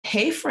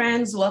Hey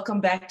friends,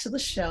 welcome back to the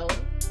show.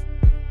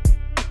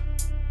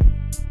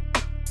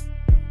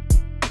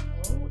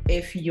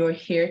 If you're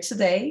here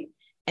today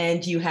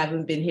and you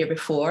haven't been here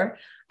before,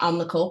 I'm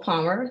Nicole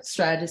Palmer,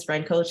 strategist,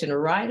 brand coach, and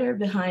writer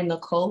behind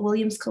Nicole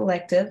Williams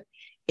Collective,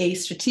 a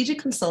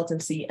strategic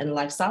consultancy and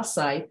lifestyle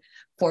site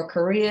for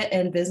career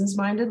and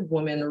business-minded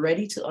women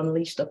ready to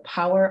unleash the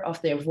power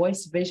of their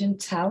voice, vision,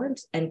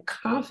 talent, and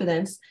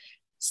confidence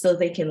so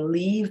they can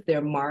leave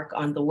their mark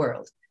on the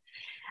world.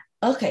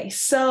 Okay,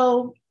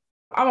 so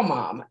I'm a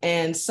mom,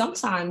 and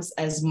sometimes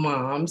as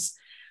moms,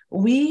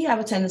 we have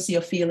a tendency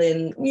of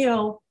feeling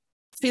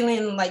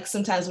like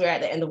sometimes we're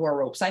at the end of our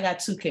ropes. I got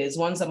two kids.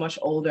 One's a much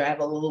older. I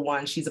have a little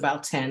one. She's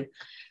about 10.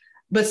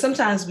 But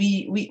sometimes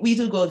we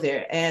do go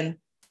there. And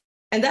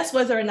that's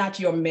whether or not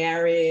you're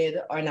married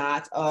or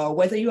not, or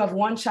whether you have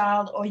one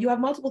child or you have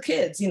multiple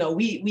kids.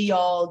 We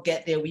all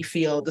get there. We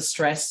feel the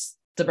stress,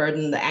 the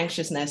burden, the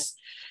anxiousness,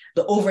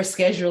 the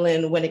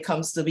overscheduling when it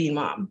comes to being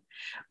mom.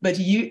 But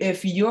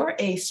if you're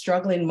a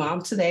struggling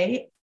mom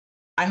today,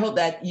 I hope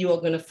that you are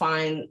going to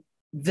find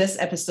this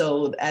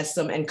episode as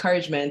some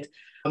encouragement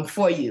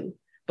for you,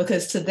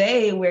 because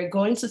today we're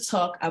going to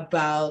talk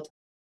about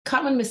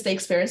common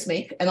mistakes parents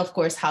make and, of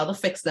course, how to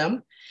fix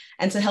them.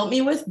 And to help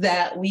me with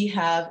that, we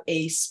have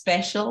a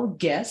special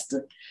guest.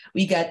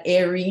 We got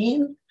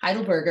Eirene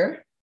Heidelberger.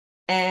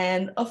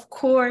 And, of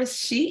course,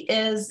 she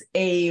is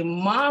a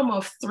mom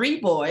of 3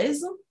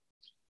 boys,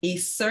 a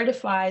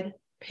certified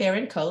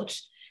parent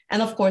coach,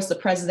 and of course, the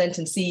president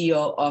and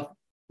CEO of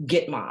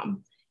Get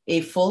Mom,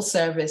 a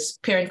full-service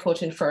parent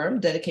coaching firm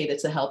dedicated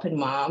to helping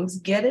moms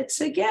get it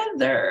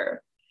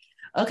together.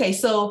 Okay,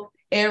 so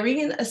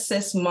Eirene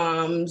assists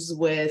moms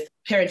with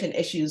parenting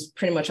issues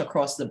pretty much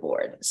across the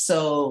board.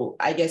 So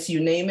I guess you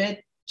name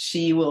it,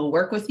 she will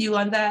work with you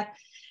on that.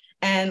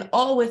 And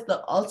all with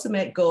the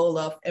ultimate goal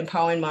of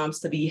empowering moms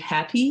to be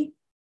happy,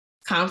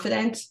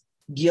 confident,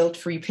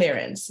 guilt-free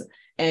parents.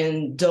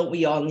 And don't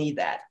we all need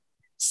that?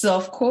 So,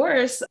 of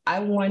course, I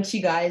want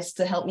you guys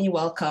to help me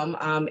welcome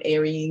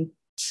Eirene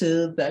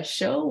to the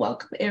show.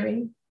 Welcome,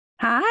 Eirene.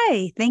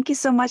 Hi, thank you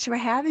so much for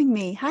having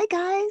me. Hi,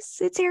 guys.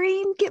 It's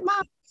Eirene, Get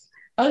Mom.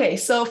 Okay,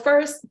 so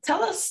first,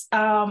 tell us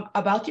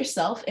about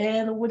yourself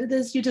and what it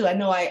is you do. I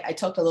know I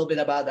talked a little bit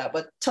about that,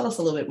 but tell us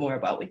a little bit more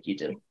about what you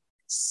do.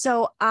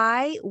 So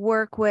I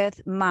work with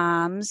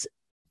moms,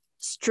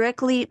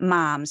 strictly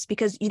moms,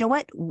 because you know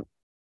what?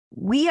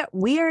 We are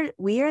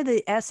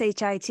the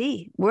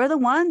SHIT. We're the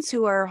ones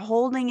who are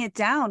holding it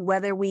down,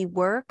 whether we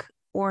work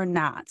or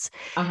not.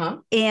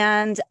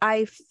 And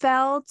I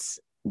felt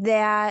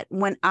that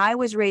when I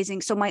was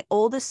raising, so my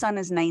oldest son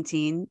is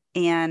 19,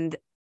 and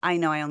I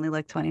know I only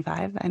look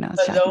 25. I know.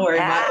 But don't worry,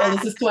 my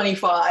oldest is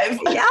 25.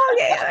 Yeah,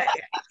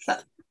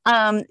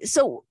 okay.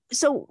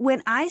 So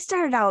when I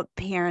started out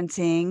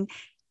parenting,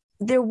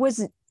 there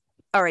was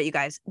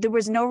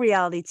no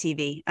reality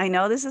TV. I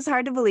know this is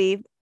hard to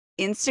believe.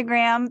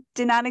 Instagram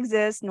did not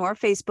exist, nor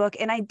Facebook,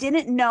 and I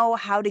didn't know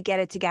how to get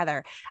it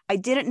together. I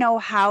didn't know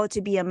how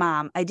to be a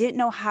mom. I didn't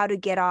know how to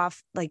get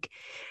off like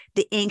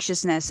the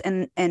anxiousness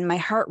and my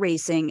heart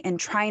racing and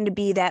trying to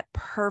be that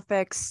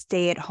perfect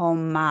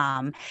stay-at-home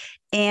mom.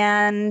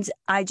 And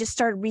I just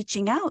started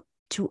reaching out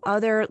to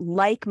other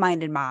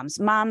like-minded moms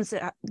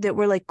that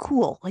were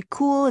cool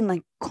and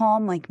like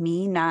calm like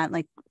me, not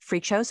like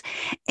freak shows.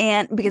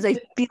 And because I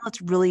feel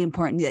it's really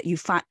important that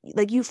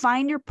you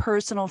find your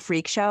personal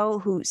freak show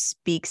who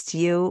speaks to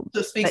you.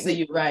 So speaks to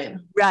you, right?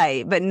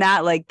 Right. But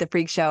not like the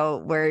freak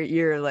show where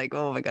you're like,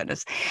 oh my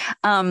goodness.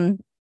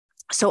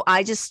 So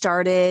I just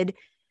started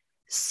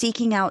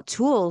seeking out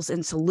tools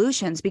and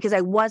solutions because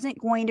I wasn't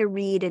going to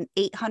read an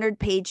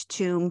 800-page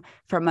tome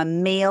from a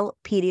male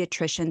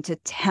pediatrician to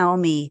tell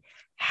me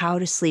how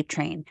to sleep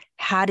train,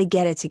 how to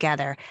get it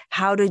together,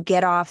 how to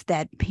get off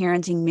that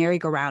parenting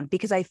merry-go-round,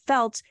 because I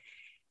felt,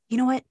 you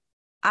know what,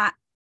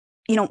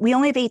 we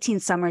only have 18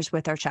 summers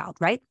with our child,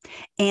 right?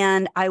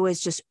 And I was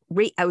just,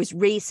 I was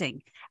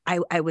racing.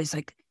 I was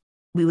like,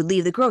 we would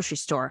leave the grocery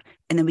store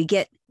and then we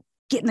get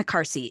in the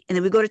car seat and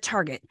then we go to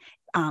Target.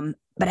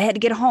 But I had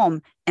to get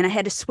home and I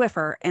had to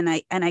Swiffer and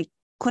I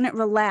couldn't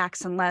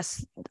relax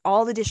unless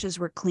all the dishes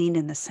were cleaned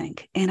in the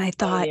sink. And I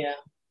thought,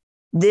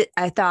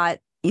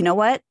 you know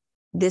what?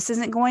 This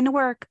isn't going to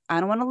work. I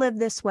don't want to live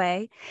this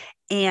way.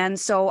 And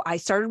so I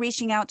started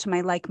reaching out to my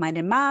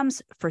like-minded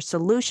moms for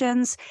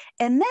solutions.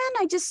 And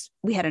then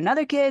we had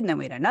another kid, and then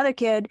we had another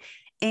kid.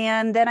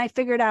 And then I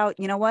figured out,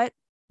 you know what?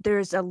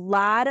 There's a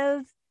lot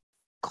of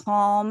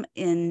calm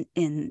in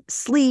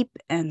sleep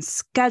and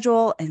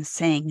schedule and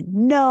saying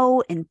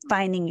no and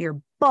finding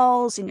your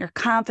balls and your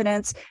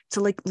confidence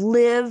to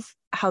live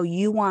how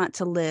you want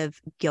to live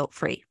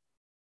guilt-free.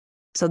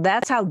 So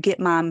that's how Get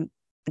Mom,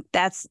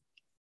 that's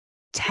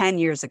 10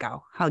 years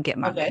ago, how Get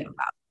Mom came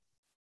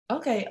about.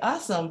 Okay,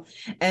 awesome.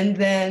 And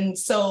then,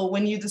 so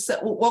when you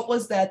decided, what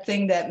was that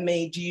thing that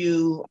made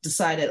you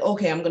decided,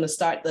 okay, I'm going to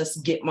start this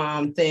Get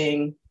Mom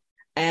thing,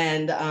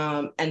 and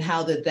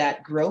how did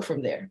that grow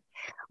from there?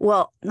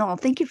 Well, no,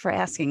 thank you for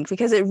asking,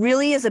 because it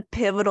really is a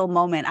pivotal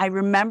moment. I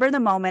remember the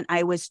moment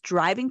I was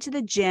driving to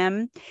the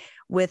gym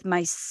with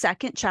my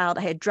second child.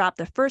 I had dropped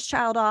the first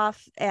child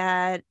off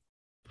at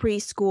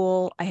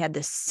preschool. I had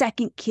the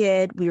second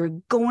kid. We were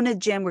going to the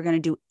gym. We're going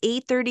to do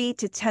 8:30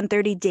 to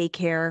 10:30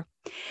 daycare.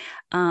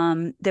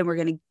 Then we're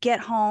going to get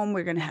home.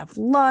 We're going to have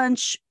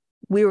lunch.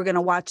 We were going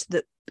to watch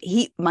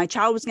my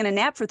child was going to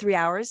nap for 3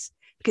 hours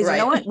because you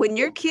know what? When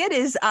your kid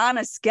is on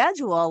a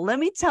schedule, let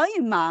me tell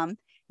you, Mom,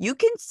 you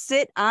can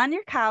sit on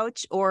your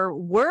couch or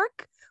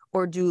work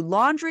or do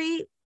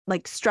laundry,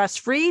 like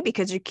stress-free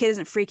because your kid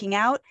isn't freaking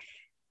out.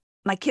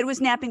 My kid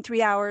was napping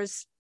 3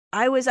 hours.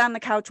 I was on the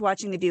couch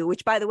watching The View,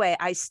 which, by the way,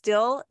 I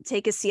still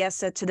take a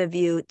siesta to The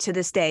View to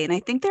this day. And I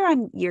think they're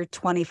on year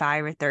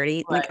 25 or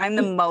 30. Like I'm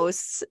the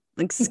most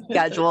like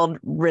scheduled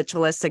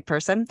ritualistic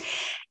person.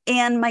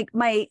 And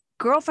my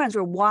girlfriends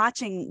were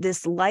watching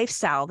this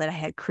lifestyle that I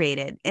had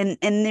created. And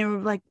they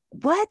were like,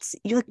 what?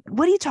 You're like,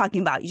 what are you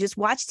talking about? You just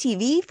watch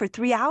TV for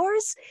 3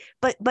 hours,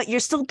 but you're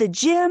still at the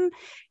gym.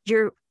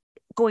 You're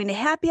going to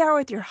happy hour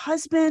with your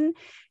husband.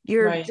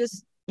 You're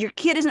just, your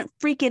kid isn't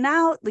freaking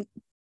out. Like,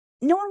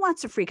 no one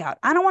wants to freak out.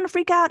 I don't want to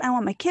freak out. I don't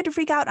want my kid to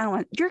freak out. I don't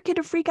want your kid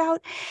to freak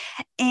out.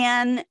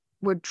 And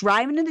we're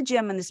driving to the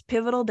gym on this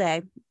pivotal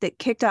day that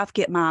kicked off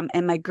Get Mom.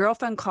 And my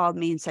girlfriend called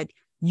me and said,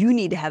 you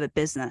need to have a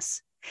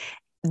business.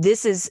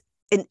 This is,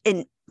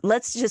 and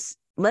let's just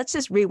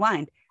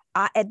rewind.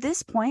 At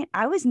this point,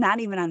 I was not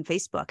even on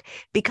Facebook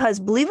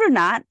because, believe it or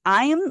not,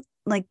 I am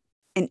like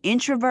an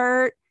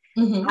introvert.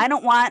 Mm-hmm. I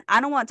don't want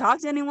to talk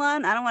to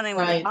anyone. I don't want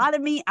anyone to bother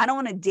me. I don't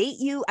want to date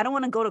you. I don't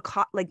want to go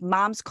to like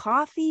Mom's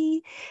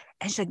coffee.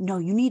 And she's like, no,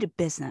 you need a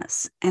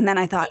business. And then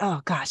I thought,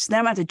 oh gosh, then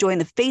I'm going to have to join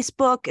the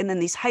Facebook. And then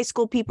these high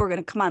school people are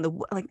going to come on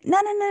like,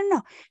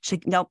 no. She's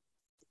like, nope,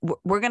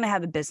 we're going to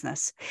have a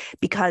business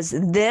because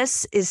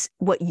this is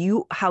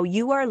how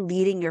you are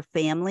leading your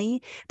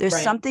family.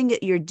 There's something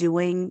that you're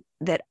doing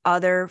that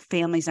other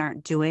families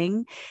aren't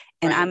doing.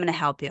 And I'm going to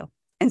help you.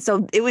 And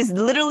so it was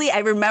literally, I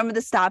remember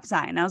the stop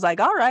sign. I was like,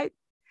 all right.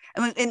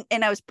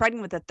 And I was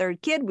pregnant with a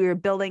third kid. We were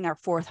building our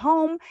fourth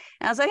home.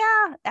 And I was like,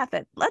 F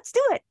it. Let's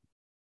do it.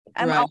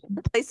 I'm in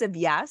the place of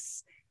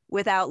yes,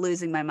 without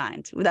losing my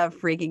mind, without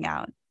freaking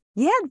out.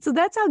 Yeah. So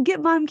that's how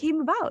Get Mom came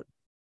about.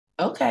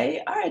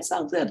 Okay. All right.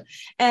 Sounds good.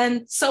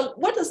 And so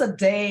what does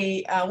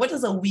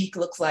a week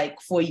look like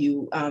for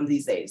you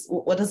these days?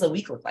 What does a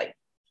week look like?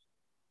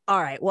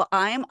 All right. Well,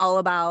 I am all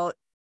about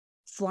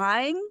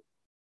flying,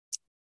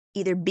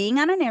 either being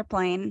on an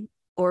airplane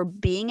or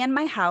being in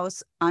my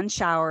house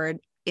unshowered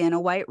in a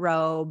white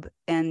robe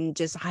and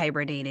just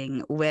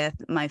hibernating with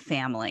my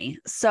family.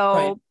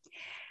 So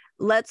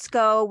let's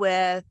go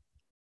with,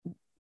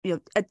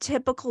 a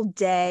typical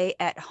day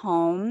at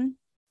home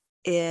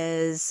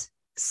is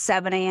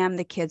 7 a.m.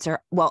 The kids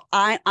are,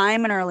 I'm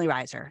an early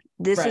riser.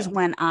 This is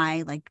when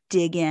I like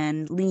dig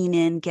in, lean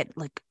in, get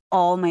like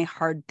all my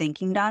hard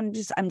thinking done.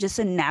 I'm just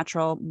a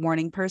natural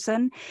morning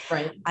person.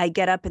 I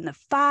get up in the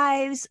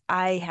 5s.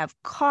 I have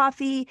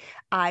coffee.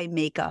 I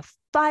make a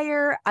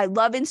fire. I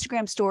love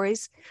Instagram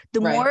stories.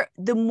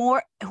 The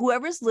more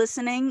whoever's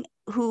listening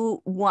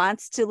who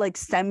wants to like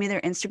send me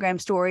their Instagram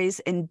stories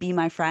and be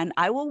my friend,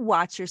 I will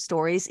watch your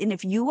stories. And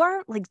if you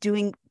are like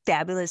doing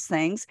fabulous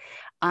things,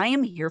 I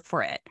am here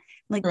for it.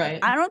 Like,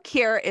 I don't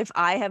care if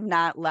I have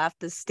not left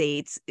the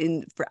States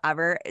in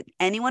forever.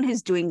 Anyone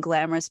who's doing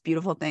glamorous,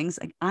 beautiful things,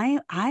 like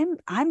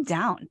I'm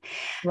down.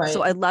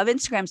 So I love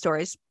Instagram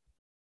stories.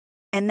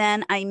 And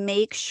then I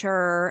make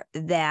sure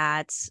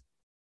that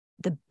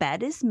the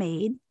bed is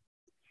made.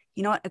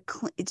 You know what?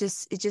 It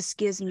just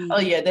gives me. Oh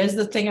yeah. There's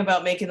the thing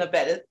about making a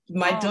bed.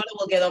 My daughter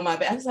will get on my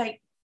bed. I was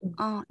like,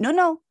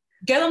 no.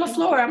 Get on the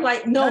floor. I'm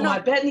like, no, my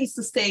bed needs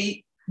to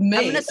stay made.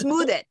 I'm going to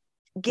smooth it.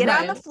 Get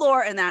on the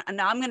floor and now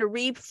I'm going to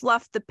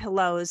re-fluff the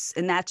pillows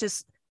and that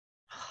just,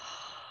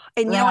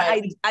 and you know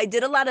what, I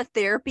did a lot of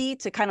therapy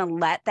to kind of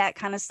let that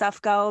kind of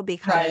stuff go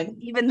because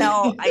even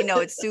though I know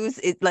it soothes,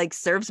 it like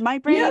serves my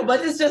brain. Yeah,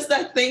 but it's just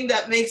that thing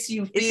that makes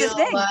you feel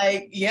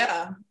like,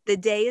 the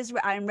day is,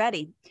 I'm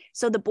ready.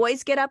 So the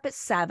boys get up at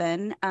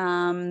 7.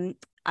 I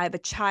have a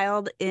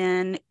child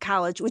in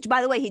college, which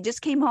by the way, he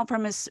just came home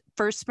from his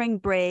first spring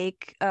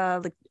break,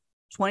 like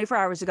 24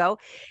 hours ago.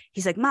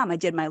 He's like, Mom, I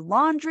did my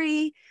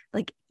laundry.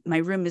 Like my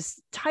room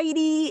is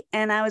tidy.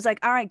 And I was like,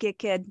 all right, get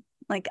kid.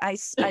 Like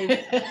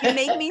you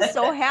make me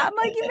so happy.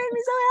 Like you made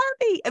me so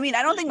happy. I mean,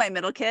 I don't think my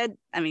middle kid,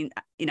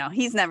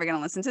 he's never going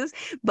to listen to this,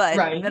 but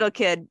middle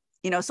kid,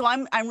 so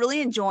I'm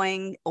really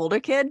enjoying older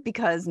kid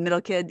because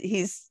middle kid,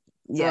 he's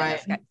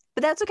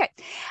but that's okay.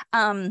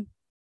 The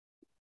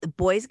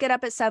boys get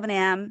up at 7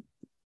 a.m.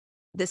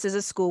 This is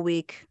a school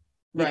week.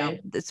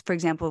 This, for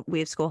example, we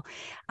have school.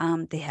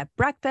 They have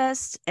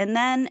breakfast, and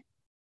then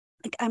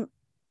like I'm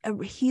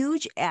a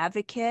huge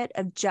advocate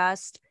of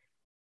just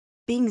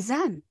being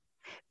zen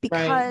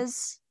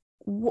because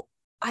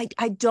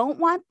I don't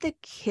want the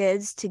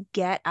kids to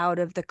get out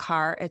of the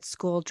car at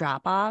school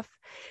drop off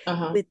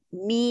with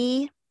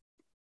me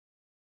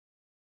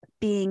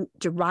being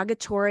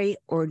derogatory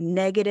or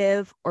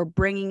negative or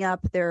bringing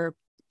up their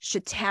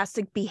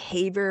shitastic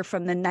behavior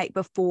from the night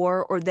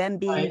before or them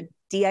being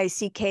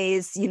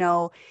DICKs, you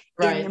know,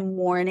 in the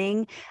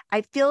morning.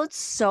 I feel it's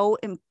so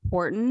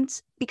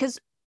important because,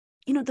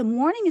 you know, the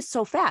morning is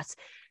so fast.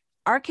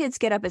 Our kids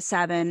get up at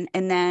 7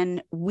 and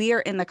then we're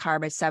in the car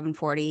by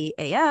 7:40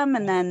 a.m.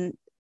 and then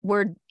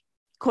we're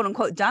quote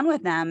unquote done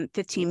with them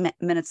 15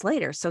 minutes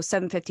later. So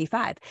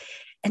 7:55.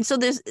 And so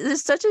there's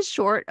such a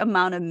short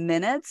amount of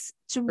minutes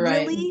to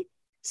really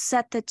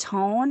set the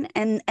tone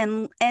and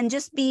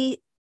just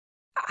be,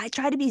 I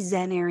try to be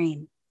Zen,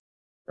 Eirene.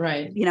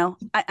 Right. You know,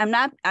 I'm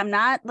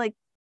not like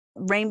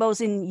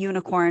rainbows and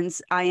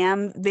unicorns. I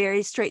am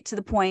very straight to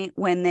the point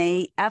when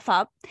they F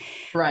up.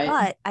 Right.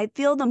 But I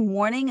feel the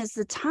morning is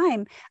the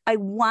time I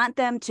want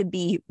them to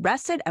be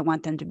rested. I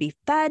want them to be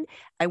fed.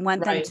 I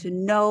want them to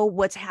know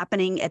what's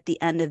happening at the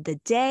end of the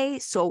day.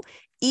 So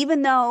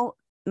even though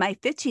my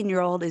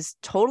 15-year-old is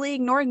totally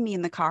ignoring me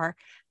in the car,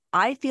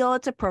 I feel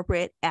it's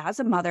appropriate as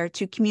a mother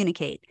to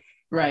communicate.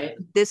 Right.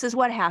 This is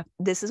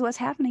what's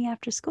happening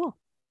after school.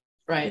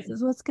 Right. This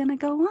is what's going to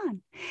go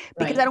on,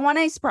 because I don't want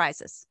any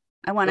surprises.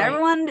 I want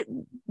everyone to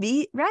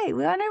be right.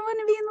 We want everyone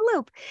to be in the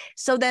loop.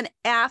 So then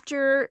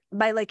after,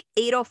 by like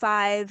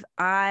 8:05,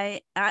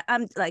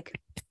 I'm like,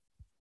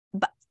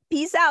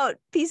 peace out,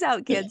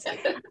 kids.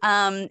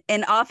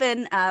 And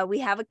often we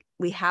have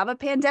a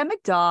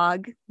pandemic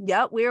dog.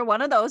 Yep, we're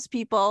one of those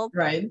people.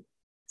 Right.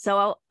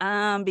 So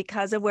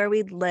because of where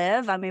we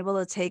live, I'm able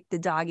to take the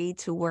doggy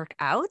to work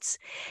out,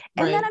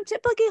 and then I'm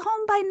typically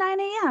home by 9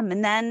 a.m.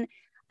 And then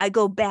I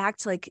go back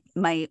to like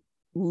my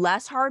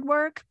less hard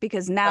work,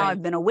 because now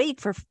I've been awake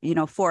for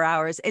 4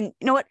 hours. And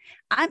you know what?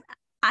 I'm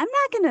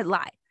not gonna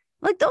lie.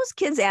 Like, those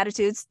kids'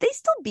 attitudes, they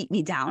still beat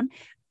me down.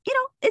 You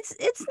know, it's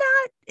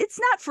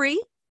not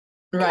free.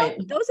 Right. You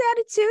know, those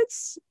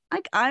attitudes,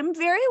 like, I'm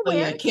very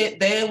aware.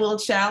 They will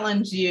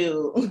challenge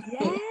you.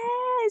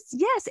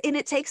 Yes. And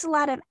it takes a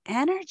lot of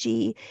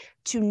energy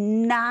to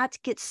not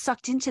get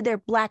sucked into their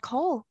black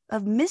hole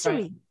of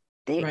misery.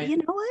 You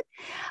know what?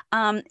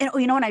 And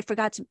you know what I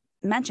forgot to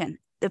mention?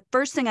 The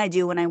first thing I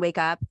do when I wake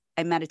up,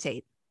 I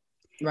meditate.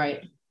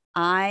 Right.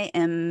 I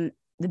am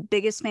the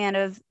biggest fan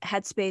of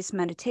Headspace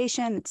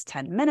meditation. It's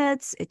 10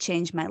 minutes. It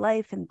changed my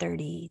life in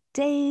 30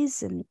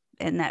 days. And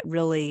that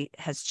really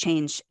has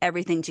changed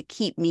everything to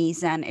keep me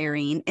Zen,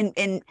 Eirene,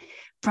 and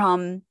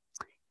from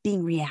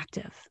being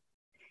reactive.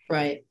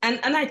 Right. And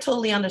I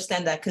totally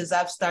understand that, because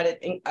I've started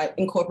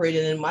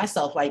incorporating it in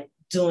myself, like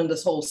doing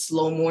this whole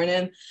slow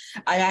morning.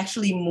 I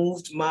actually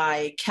moved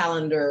my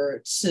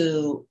calendar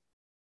to,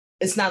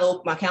 it's not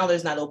open. My calendar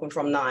is not open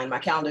from 9. My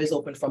calendar is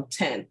open from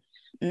 10.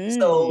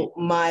 So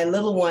my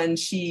little one,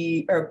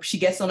 she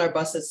gets on her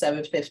bus at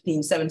 7:15,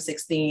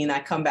 7:16. I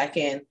come back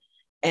in,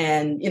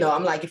 and, you know,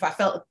 I'm like,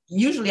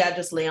 usually I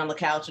just lay on the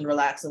couch and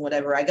relax and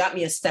whatever. I got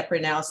me a stepper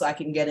now so I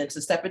can get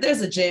into stepper.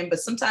 There's a gym, but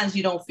sometimes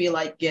you don't feel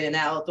like getting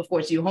out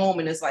before you home,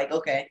 and it's like,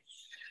 okay.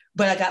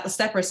 But I got the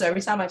stepper. So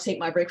every time I take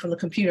my break from the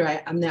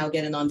computer, I'm now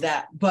getting on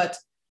that. But,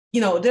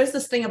 you know, there's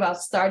this thing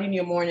about starting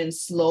your morning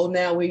slow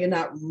now, where you're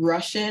not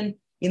rushing.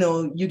 You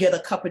know, you get a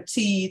cup of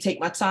tea, take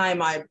my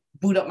time, I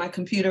boot up my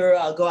computer,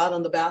 I'll go out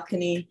on the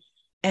balcony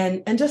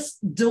and just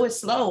do it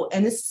slow.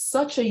 And it's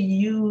such a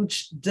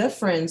huge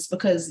difference,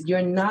 because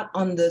you're not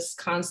on this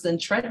constant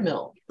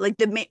treadmill.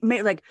 Like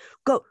like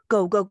go.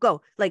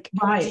 Like,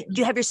 do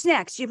you have your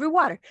snacks? Do you have your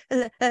water?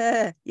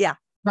 Yeah.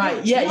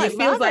 Right. Yeah. It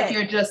feels like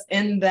you're just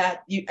in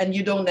that, and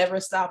you don't ever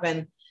stop.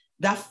 And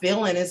that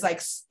feeling is like,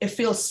 it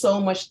feels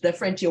so much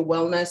different. Your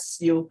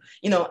wellness, you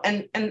know,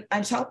 and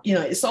I talk, you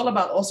know, it's all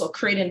about also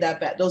creating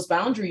those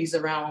boundaries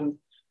around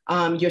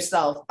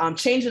yourself,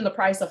 changing the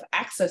price of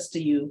access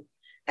to you,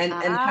 and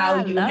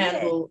how you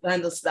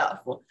handle stuff.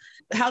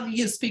 How do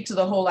you speak to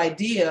the whole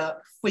idea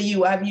for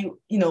you? Have you,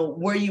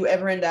 were you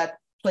ever in that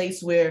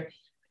place where,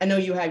 I know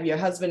you have your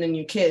husband and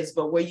your kids,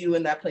 but were you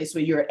in that place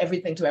where you're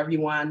everything to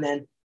everyone,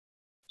 and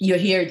you're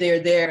here,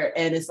 there,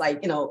 and it's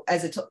like,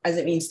 as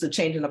it means to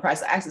changing the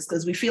price of access,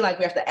 because we feel like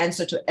we have to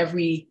answer to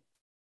every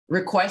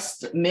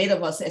request made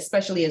of us,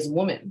 especially as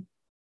women.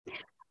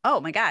 Oh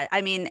my God.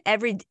 I mean,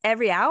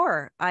 every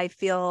hour I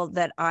feel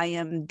that I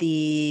am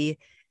the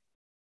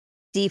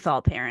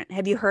default parent.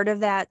 Have you heard of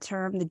that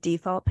term, the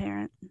default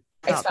parent?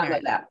 Explain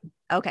like that.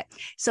 Okay.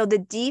 So the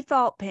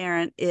default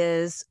parent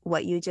is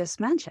what you just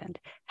mentioned,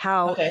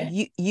 how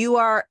you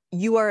are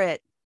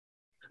it.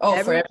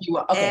 Oh, for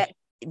everyone. Okay.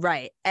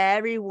 Right.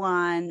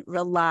 Everyone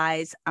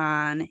relies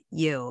on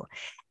you.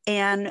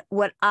 And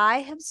what I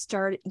have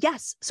started,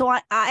 yes. So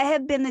I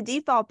have been the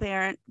default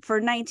parent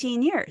for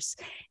 19 years.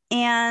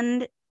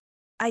 And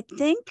I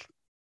think,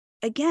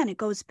 again, it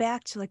goes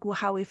back to like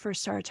how we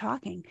first started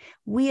talking.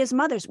 We as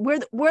mothers, we're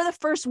the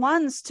first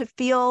ones to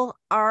feel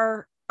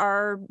our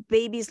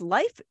baby's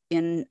life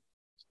in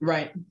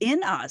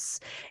us,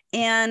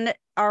 and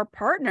our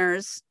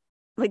partners,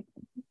 like,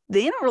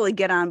 they don't really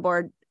get on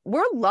board.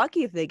 We're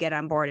lucky if they get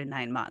on board in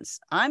 9 months.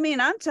 I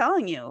mean, I'm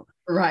telling you,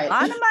 a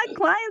lot of my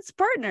clients'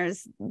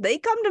 partners, they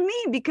come to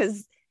me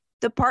because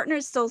the partner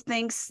still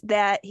thinks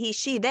that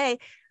they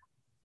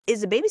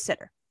is a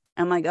babysitter.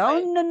 I'm like, oh,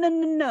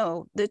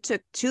 no. It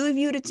took two of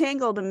you to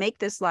tangle to make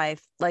this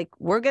life. Like,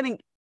 we're going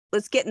to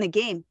let's get in the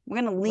game.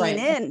 We're going to lean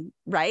in,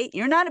 right?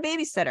 You're not a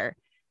babysitter.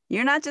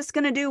 You're not just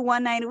going to do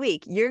one night a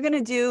week. You're going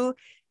to do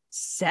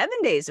 7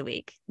 days a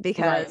week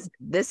because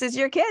this is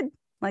your kid.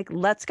 Like,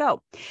 let's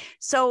go.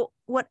 So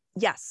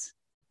yes,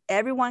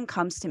 everyone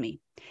comes to me.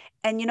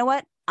 And you know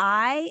what?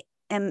 I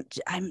do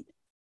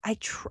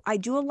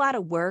a lot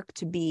of work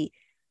to be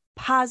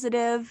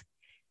positive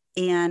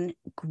and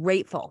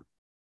grateful.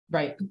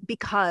 Right.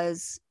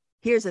 Because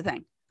here's the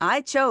thing.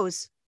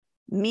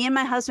 Me and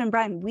my husband,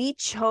 Brian, we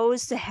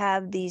chose to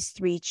have these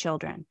 3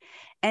 children.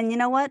 And you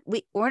know what?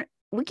 We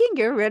can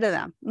get rid of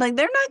them. Like,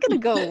 they're not going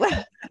to go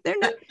away. They're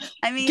not,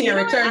 I mean,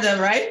 can't return them,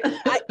 right?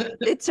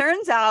 It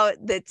turns out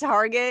that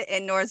Target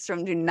and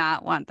Nordstrom do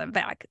not want them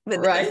back.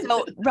 Right.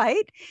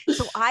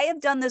 So I have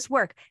done this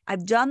work.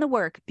 I've done the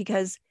work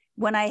because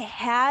when I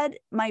had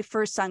my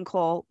first son,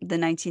 Cole, the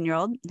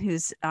 19-year-old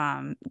who's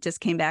just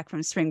came back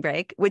from spring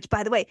break, which,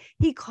 by the way,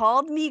 he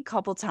called me a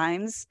couple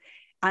times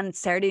on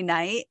Saturday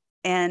night,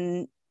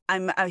 and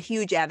I'm a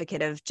huge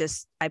advocate of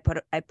I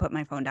put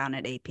my phone down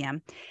at 8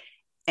 p.m.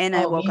 and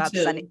I woke up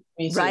Sunday,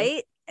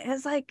 right? It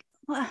was like,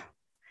 well,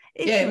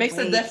 it makes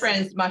a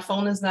difference. My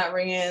phone is not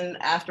ringing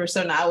after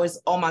certain hours.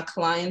 All my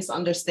clients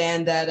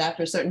understand that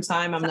after a certain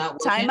time, I'm not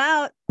working. Time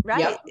out, right?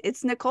 Yep.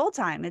 It's Nicole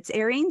time. It's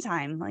Eirene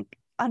time. Like,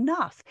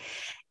 enough.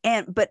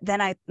 But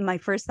then my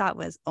first thought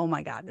was, oh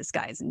my God, this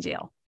guy's in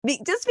jail.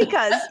 Just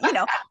because,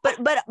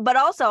 but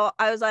also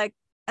I was like,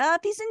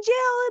 if he's in jail,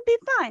 it'd be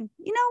fine.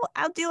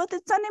 I'll deal with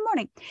it Sunday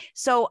morning.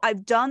 So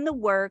I've done the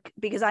work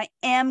because I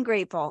am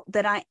grateful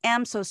that I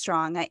am so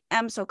strong. I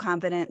am so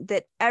confident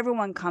that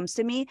everyone comes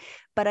to me,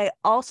 but I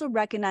also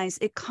recognize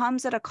it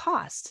comes at a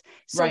cost.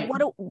 So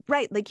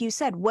like you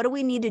said, what do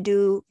we need to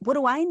do? What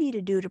do I need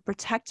to do to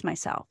protect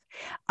myself?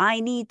 I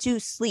need to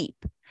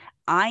sleep.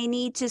 I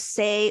need to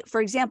say,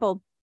 for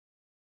example,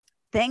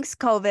 thanks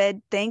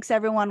COVID, thanks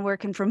everyone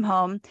working from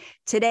home.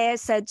 Today I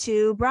said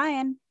to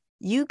Brian,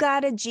 you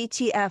got a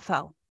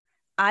GTFO.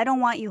 I don't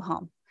want you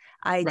home.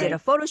 I did a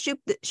photo shoot.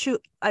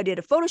 I did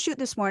a photo shoot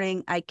this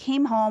morning. I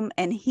came home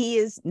and he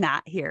is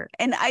not here.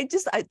 And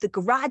the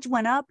garage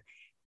went up.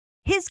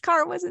 His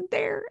car wasn't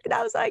there. And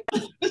I was like,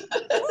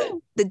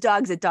 the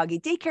dog's at doggy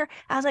daycare.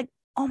 I was like,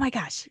 oh my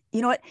gosh,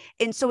 you know what?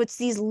 And so it's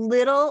these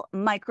little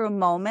micro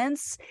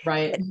moments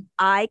that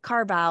I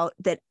carve out,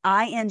 that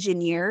I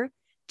engineer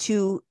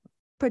to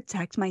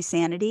protect my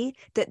sanity,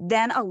 that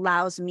then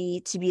allows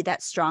me to be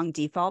that strong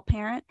default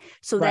parent,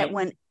 so that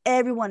when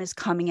everyone is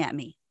coming at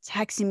me,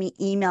 texting me,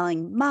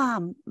 emailing,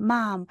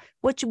 mom,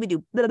 what should we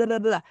do? Blah, blah, blah,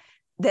 blah,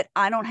 that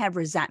I don't have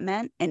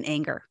resentment and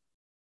anger.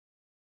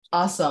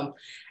 Awesome.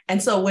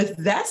 And so with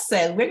that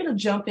said, we're going to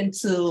jump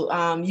into,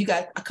 you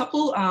got a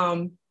couple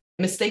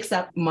mistakes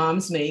that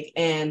moms make,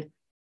 and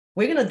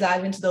we're going to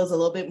dive into those a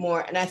little bit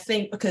more. And I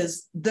think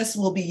because this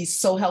will be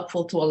so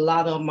helpful to a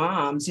lot of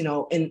moms, in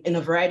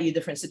a variety of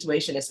different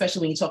situations,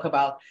 especially when you talk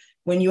about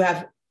when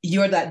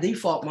you're that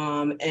default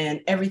mom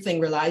and everything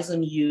relies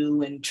on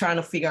you and trying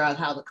to figure out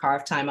how to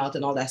carve time out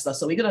and all that stuff.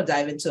 So we're going to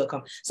dive into it.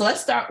 So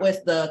let's start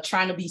with the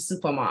trying to be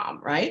super mom,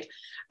 right?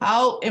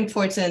 How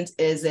important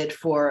is it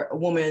for a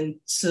woman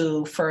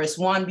to first,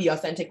 one, be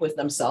authentic with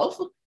themselves?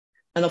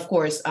 And of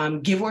course,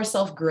 give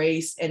herself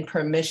grace and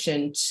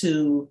permission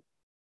to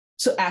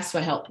ask for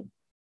help.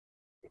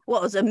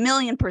 Well, it's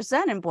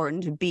 1,000,000%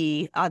 important to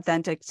be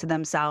authentic to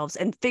themselves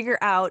and figure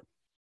out,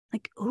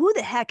 like, who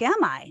the heck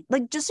am I?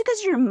 Like, just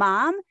because you're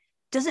mom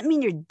doesn't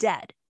mean you're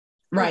dead.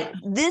 Right.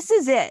 Like, this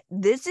is it.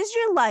 This is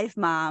your life,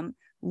 mom.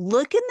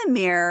 Look in the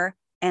mirror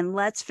and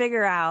let's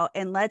figure out,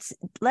 and let's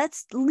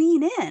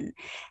lean in.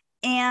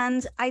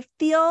 And I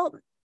feel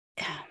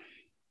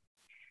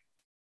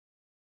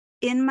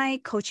in my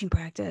coaching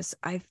practice,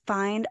 I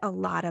find a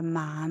lot of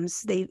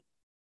moms, they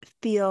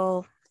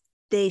feel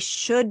they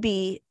should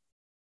be,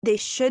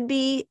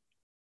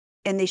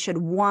 and they should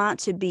want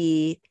to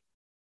be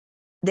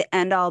the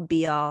end all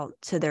be all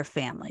to their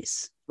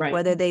families,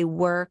 whether they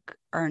work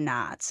or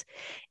not.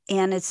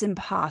 And it's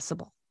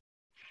impossible.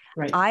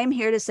 I'm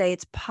here to say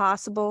it's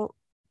possible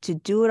to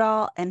do it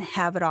all and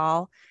have it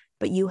all,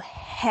 but you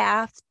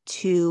have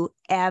to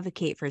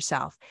advocate for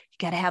yourself. You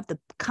got to have the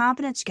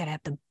confidence, you got to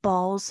have the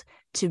balls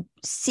to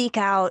seek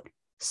out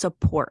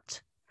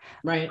support.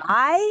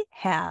 I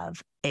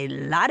have a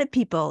lot of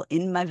people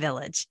in my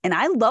village, and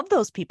I love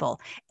those people.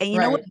 And you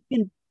know what's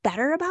been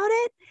better about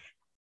it?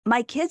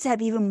 My kids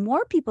have even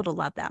more people to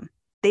love them.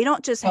 They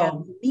don't just have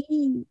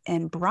me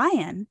and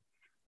Brian.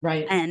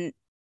 And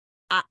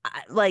I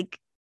like,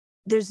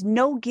 there's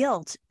no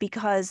guilt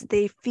because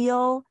they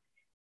feel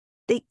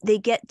they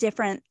get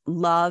different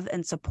love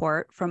and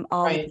support from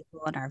all the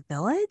people in our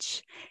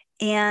village.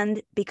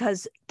 And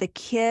because the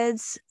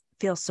kids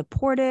feel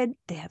supported,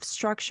 they have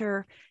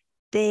structure,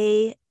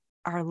 they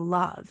are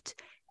loved.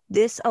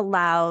 This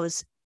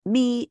allows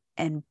me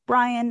and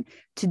Brian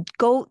to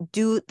go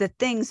do the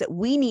things that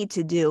we need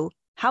to do.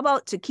 How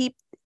about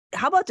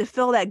to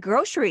fill that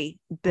grocery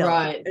bill,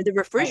 or the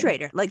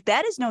refrigerator? Like,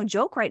 that is no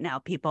joke right now,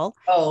 people.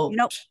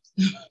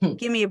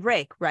 Give me a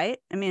break, right?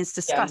 I mean, it's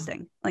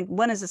disgusting. Like,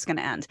 when is this going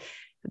to end?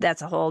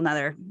 That's a whole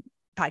nother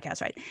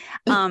podcast, right?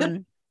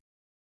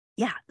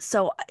 Yeah.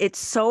 So it's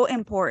so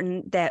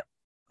important that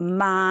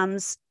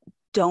moms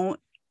don't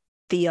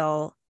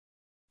feel,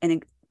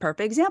 an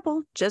perfect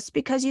example, just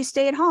because you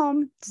stay at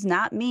home does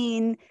not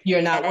mean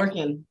you're not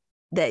working,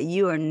 that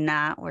you are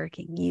not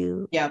working.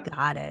 You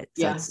got it.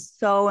 So it's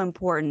so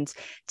important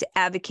to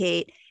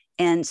advocate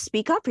and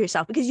speak up for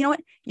yourself, because you know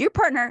what, your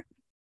partner,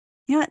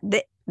 you know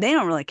what, they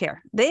don't really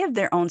care. They have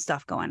their own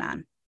stuff going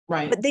on,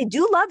 right? But they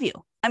do love you.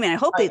 I mean, I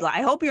hope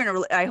I hope you're in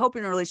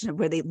a relationship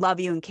where they love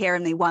you and care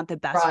and they want the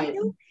best for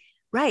you.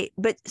 Right.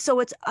 But so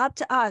it's up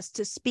to us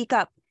to speak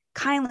up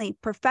kindly,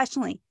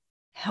 professionally.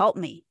 Help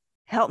me,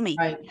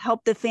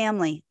 help the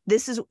family.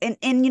 This is, and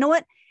you know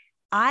what?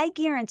 I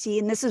guarantee,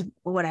 and this is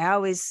what I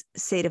always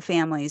say to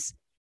families,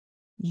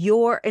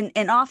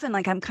 and often,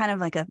 like, I'm kind of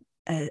like a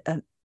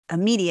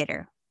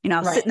mediator, you know,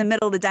 I'll sit in the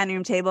middle of the dining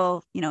room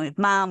table, you know, we have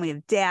mom, we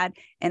have dad,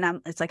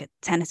 and it's like a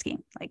tennis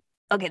game. Like,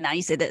 okay, now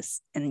you say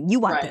this and you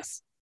want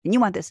this and you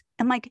want this.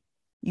 I'm like,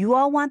 you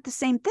all want the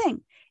same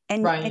thing.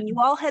 And you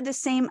all had the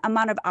same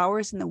amount of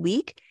hours in the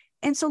week.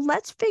 And so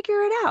let's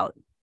figure it out.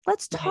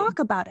 Let's talk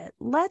about it.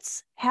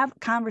 Let's have a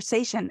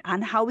conversation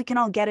on how we can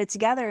all get it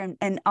together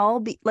and all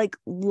be like,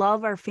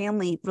 love our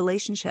family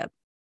relationship.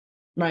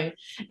 Right.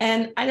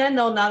 And I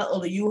know not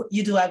only you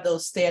do have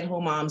those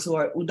stay-at-home moms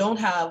who don't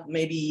have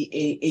maybe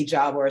a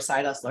job or a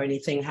side hustle or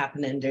anything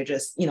happening. They're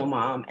just, you know,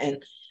 mom.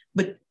 And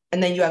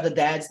then you have the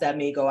dads that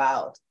may go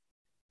out.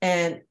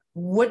 And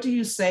what do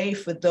you say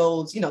for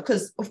those, you know,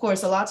 because of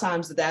course, a lot of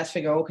times the dads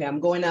figure, okay, I'm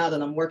going out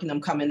and I'm working,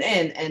 I'm coming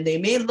in. And they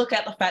may look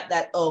at the fact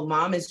that, oh,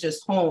 mom is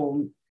just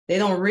home. They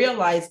don't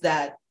realize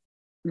that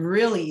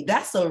really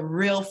that's a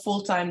real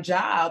full-time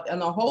job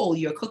on a whole.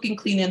 You're cooking,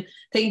 cleaning,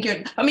 taking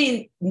care. I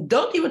mean,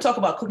 don't even talk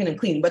about cooking and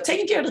cleaning, but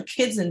taking care of the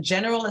kids in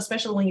general,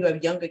 especially when you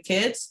have younger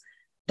kids,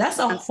 that's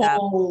a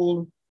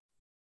whole,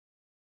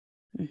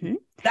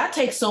 that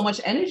takes so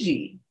much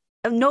energy.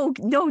 No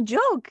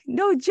joke,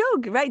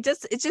 right?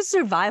 It's just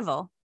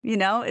survival, you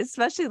know,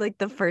 especially like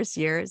the first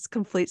year, it's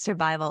complete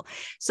survival.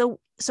 So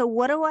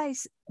what do I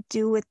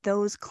do with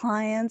those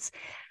clients?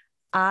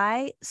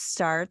 I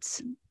start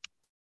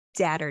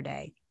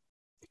Dadder-Day,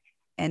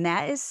 and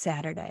that is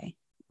Saturday,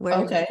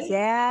 where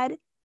dad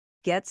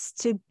gets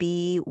to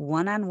be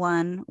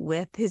one-on-one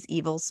with his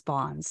evil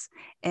spawns,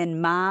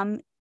 and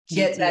mom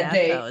get that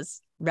day.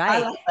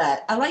 Right.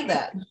 I like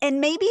that.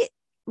 And maybe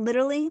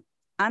literally,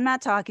 I'm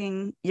not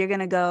talking you're going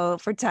to go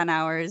for 10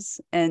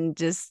 hours and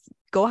just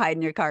go hide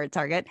in your car at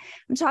Target.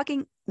 I'm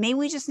talking maybe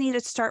we just need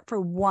to start for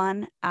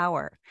 1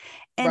 hour.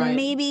 And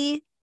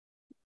maybe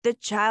the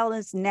child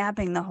is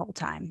napping the whole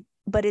time,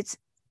 but it's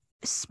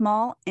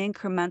small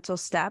incremental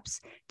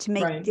steps to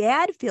make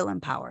dad feel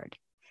empowered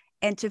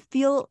and to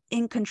feel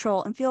in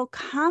control and feel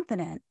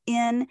confident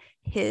in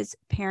his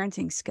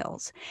parenting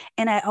skills.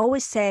 And I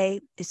always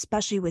say,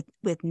 especially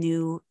with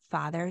new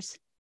fathers,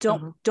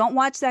 don't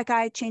watch that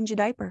guy change a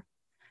diaper.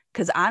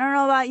 Because I don't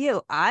know about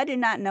you, I did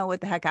not know what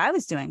the heck I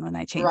was doing when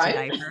I changed a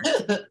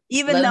diaper.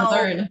 Even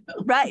though,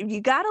 you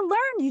got to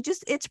learn.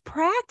 It's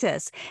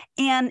practice.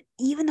 And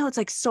even though it's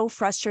like so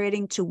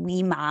frustrating to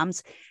we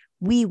moms,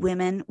 we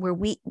women, where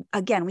we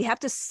have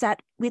to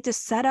set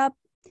up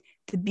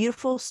the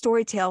beautiful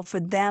story tale for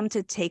them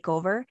to take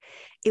over.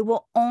 It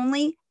will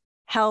only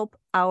help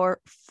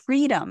our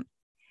freedom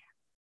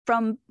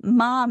from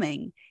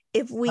momming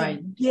if we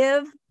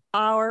give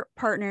our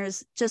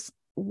partners just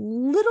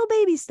little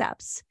baby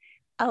steps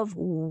of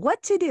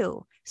what to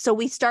do. So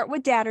we start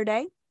with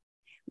Dadder-Day.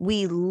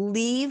 We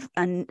leave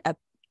a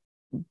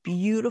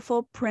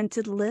beautiful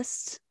printed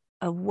list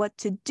of what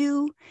to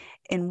do,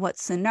 in what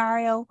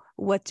scenario,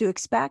 what to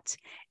expect.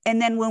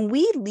 And then when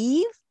we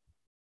leave,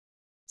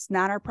 it's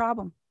not our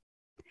problem.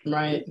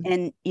 Right.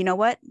 And you know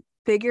what?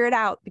 Figure it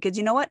out, because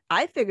you know what?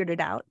 I figured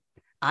it out.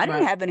 I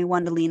didn't have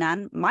anyone to lean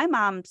on. My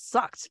mom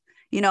sucked,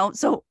 you know,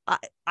 so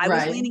I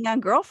was leaning on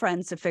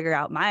girlfriends to figure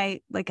out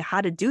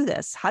how to do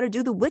this, how to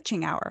do the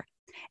witching hour.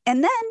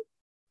 And then,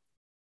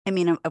 I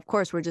mean, of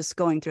course, we're just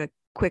going through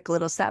quick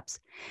little steps.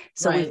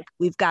 So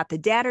we've got the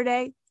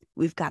Dadder-Day,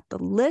 we've got the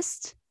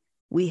list,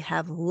 we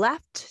have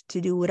left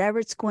to do whatever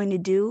it's going to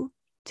do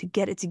to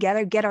get it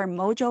together, get our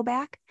mojo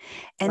back.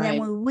 And then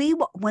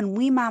when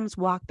we moms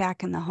walk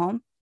back in the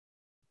home,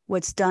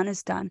 what's done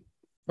is done.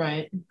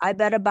 Right. I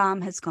bet a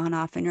bomb has gone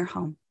off in your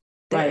home.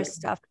 There's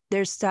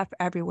stuff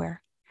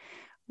everywhere.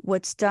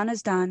 What's done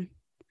is done.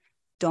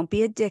 Don't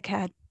be a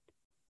dickhead.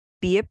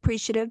 Be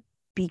appreciative.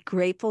 Be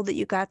grateful that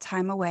you got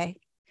time away.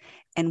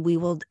 And we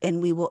will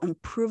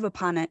improve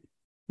upon it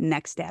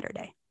next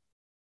Saturday.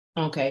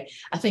 Okay.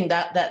 I think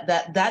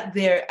that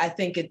there, I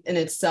think in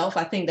itself,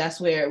 I think that's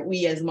where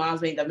we as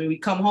moms we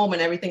come home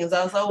and everything is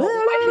also,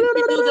 why didn't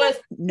you do this?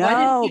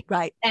 No,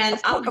 right. And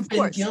I've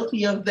been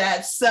guilty of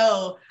that.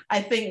 So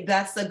I think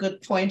that's a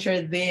good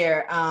pointer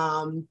there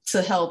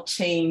to help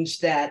change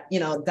that,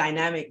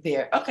 dynamic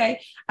there. Okay.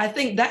 I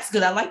think that's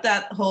good. I like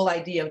that whole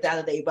idea of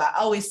Dadder-Day, but I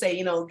always say,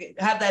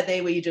 have that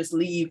day where you just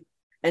leave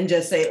and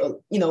just say,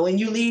 when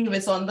you leave,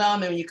 it's on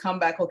them, and when you come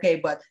back, okay.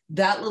 But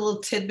that little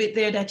tidbit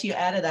there that you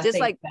added, I just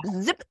think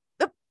like zip,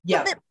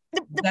 yeah,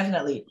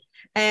 Definitely.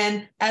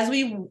 And as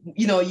we,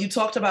 you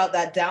talked about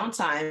that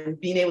downtime,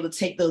 being able to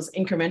take those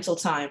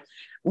incremental time.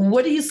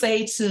 What do you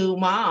say to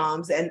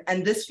moms?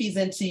 And this feeds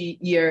into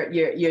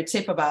your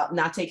tip about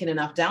not taking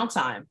enough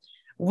downtime.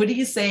 What do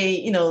you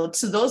say,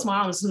 to those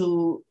moms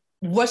who,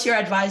 what's your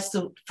advice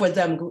for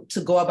them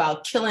to go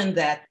about killing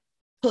that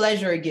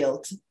pleasure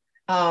guilt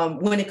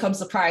when it comes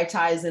to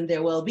prioritizing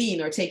their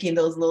well-being or taking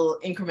those little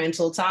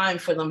incremental time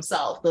for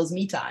themselves, those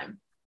me time?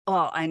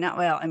 Well, I know.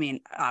 Well, I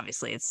mean,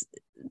 obviously it's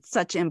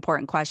such an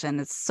important question.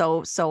 It's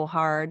so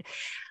hard.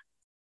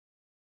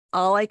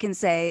 All I can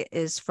say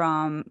is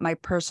from my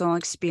personal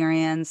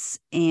experience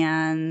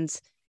and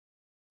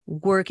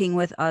working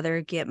with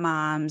other Get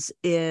moms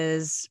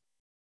is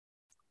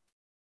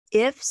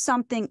if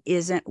something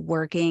isn't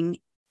working,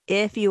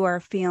 if you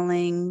are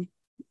feeling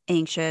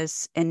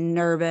anxious and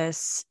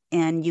nervous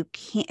and you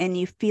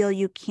feel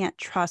you can't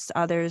trust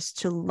others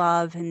to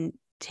love and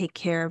take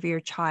care of your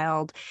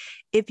child,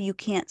 if you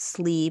can't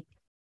sleep,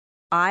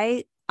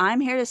 I'm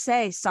here to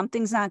say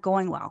something's not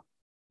going well.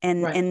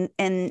 And right.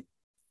 and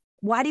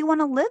why do you want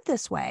to live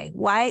this way?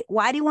 Why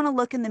do you want to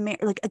look in the mirror?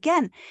 Like,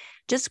 again,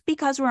 just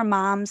because we're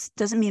moms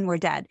doesn't mean we're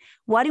dead.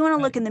 Why do you want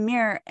to look in the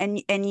mirror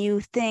and you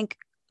think,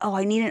 oh,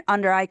 I need an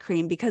under eye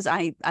cream because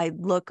I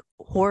look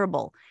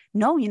horrible?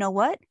 No, you know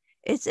what?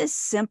 It's as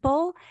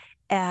simple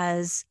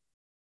as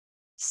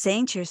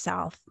saying to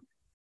yourself,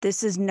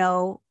 this is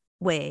no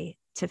way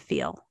to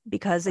feel,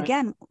 because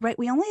again, right,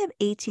 we only have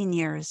 18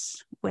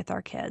 years with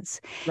our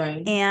kids.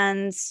 Right.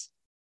 And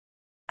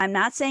I'm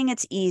not saying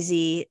it's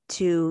easy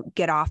to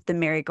get off the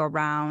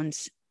merry-go-round.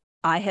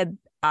 I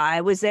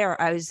was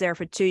there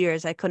for 2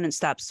 years. I couldn't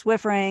stop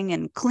Swiffering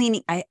and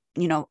cleaning.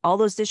 All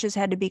those dishes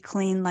had to be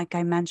cleaned, like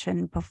I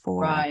mentioned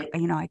before. Right.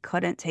 I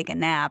couldn't take a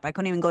nap. I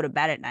couldn't even go to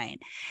bed at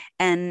night.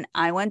 And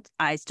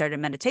I started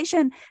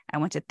meditation. I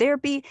went to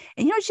therapy.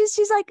 And,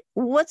 she's like,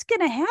 what's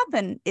going to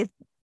happen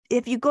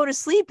if you go to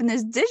sleep and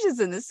there's dishes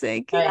in the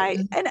sink? Right.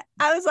 And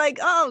I was like,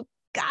 oh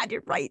God,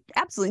 you're right.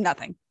 Absolutely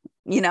nothing,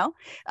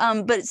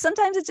 but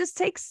sometimes it just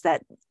takes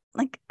that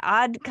like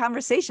odd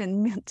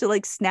conversation to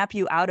like snap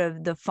you out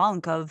of the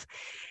funk of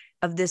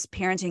this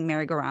parenting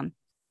merry-go-round.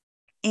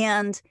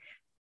 And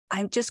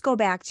I just go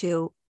back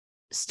to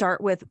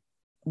start with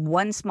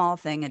one small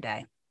thing a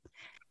day.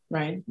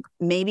 Right.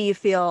 Maybe you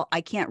feel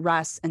I can't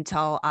rest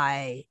until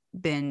I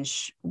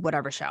binge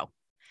whatever show.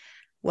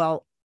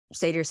 Well,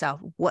 say to yourself,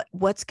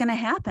 what's going to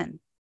happen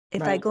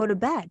if I go to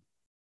bed?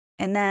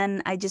 And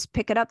then I just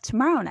pick it up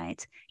tomorrow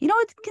night.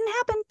 What can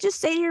happen?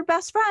 Just say to your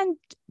best friend,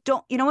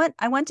 you know what?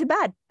 I went to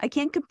bed. I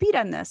can't compete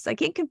on this. I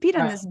can't compete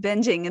on this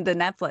binging into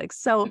Netflix.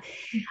 So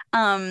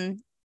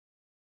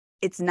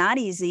it's not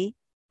easy.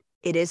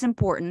 It is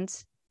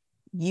important.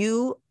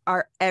 You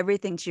are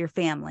everything to your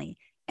family.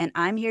 And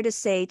I'm here to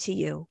say to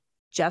you,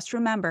 just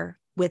remember,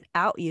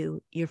 without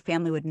you, your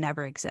family would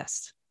never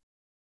exist.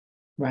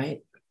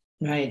 Right.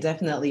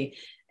 Definitely.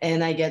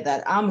 And I get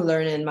that. I'm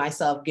learning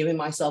myself, giving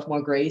myself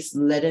more grace,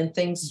 letting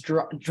things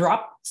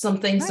drop some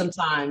things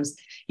sometimes.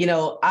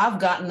 I've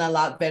gotten a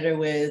lot better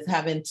with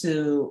having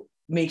to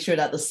make sure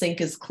that the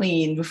sink is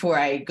clean before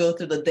I go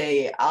through the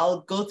day.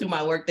 I'll go through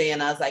my work day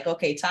and I was like,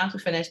 okay, time to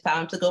finish,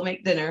 time to go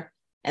make dinner.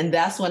 And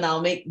that's when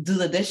I'll do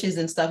the dishes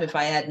and stuff if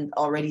I hadn't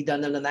already done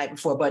them the night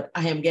before. But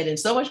I am getting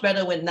so much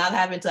better with not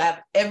having to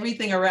have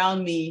everything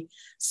around me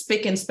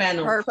spick and span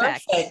or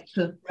perfect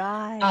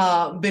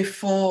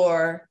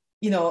before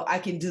I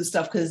can do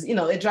stuff, because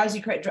it drives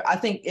you crazy. I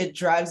think it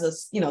drives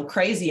us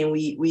crazy, and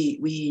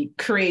we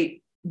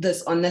create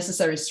this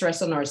unnecessary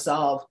stress on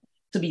ourselves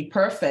to be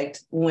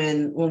perfect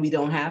when we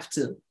don't have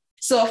to.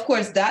 So of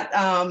course that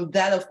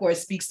of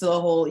course speaks to the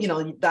whole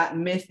that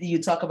myth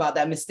you talk about,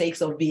 that mistakes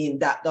of being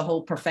the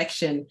whole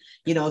perfection,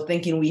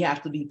 thinking we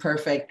have to be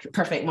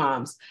perfect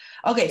moms.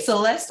 Okay, so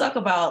let's talk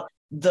about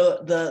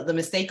the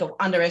mistake of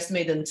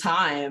underestimating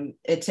time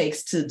it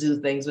takes to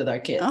do things with our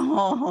kids.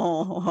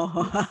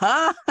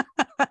 Oh,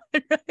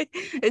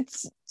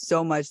 it's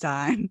so much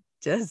time,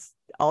 just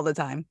all the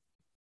time,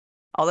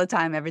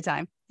 every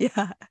time.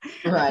 Yeah.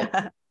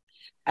 Right.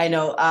 I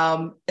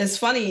know. It's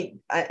funny.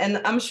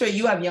 And I'm sure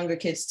you have younger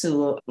kids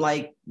too.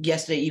 Like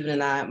yesterday evening,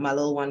 my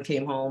little one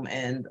came home,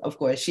 and of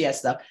course she has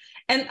stuff.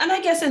 And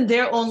I guess in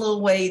their own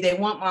little way, they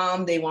want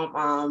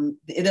mom.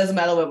 It doesn't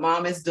matter what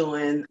mom is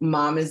doing.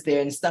 Mom is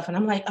there and stuff. And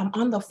I'm like, I'm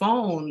on the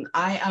phone.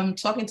 I am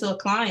talking to a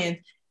client.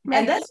 Right.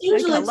 And that's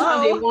usually the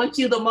time they want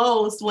you the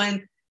most.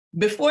 When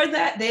before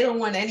that, they don't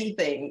want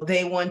anything.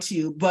 They want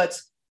you. But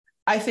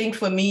I think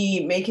for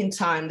me, making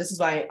time, this is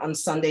why on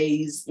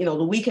Sundays,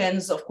 the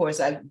weekends, of course,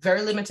 I have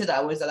very limited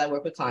hours that I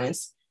work with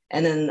clients.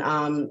 And then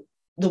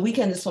the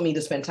weekend is for me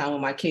to spend time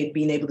with my kid,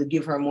 being able to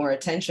give her more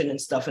attention and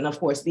stuff. And of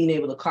course, being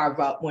able to carve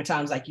out more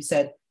times, like you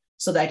said,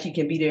 so that you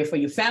can be there for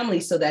your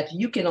family, so that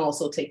you can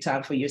also take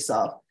time for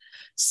yourself.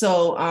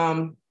 So,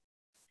 and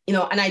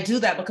I do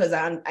that because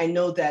I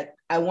know that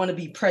I want to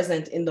be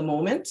present in the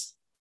moment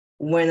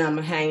when I'm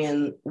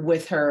hanging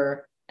with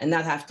her, and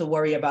not have to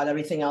worry about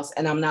everything else.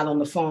 And I'm not on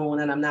the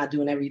phone and I'm not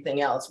doing everything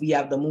else. We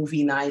have the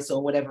movie nights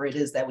or whatever it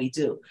is that we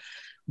do.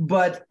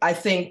 But I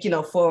think,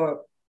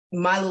 for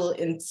my little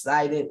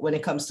insight when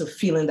it comes to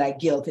feeling that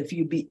guilt, if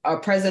you are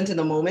present in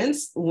the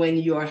moments when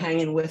you're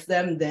hanging with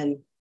them, then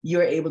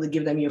you're able to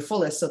give them your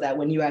fullest, so that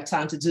when you have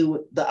time to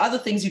do the other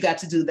things you got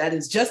to do that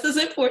is just as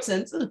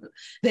important,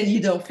 then you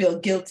don't feel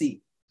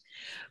guilty.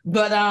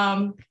 But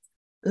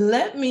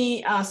let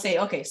me say,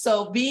 okay,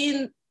 so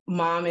being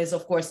mom is,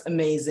 of course,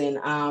 amazing.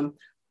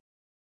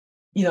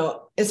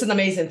 It's an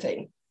amazing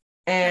thing.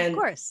 And of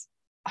course,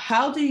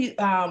 how do you,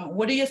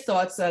 what are your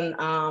thoughts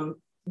on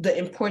the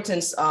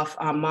importance of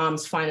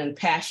moms finding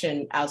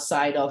passion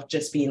outside of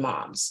just being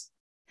moms?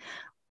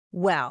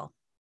 Well,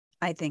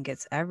 I think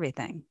it's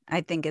everything.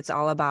 I think it's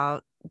all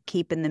about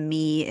keeping the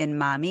me in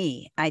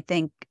mommy. I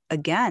think,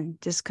 again,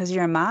 just because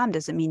you're a mom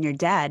doesn't mean you're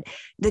dead.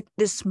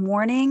 This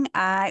morning,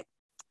 I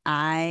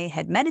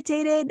had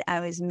meditated. I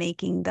was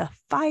making the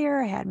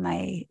fire. I had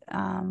my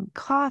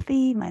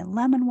coffee, my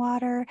lemon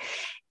water.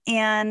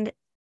 And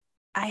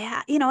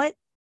you know what?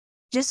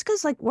 Just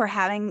because like we're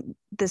having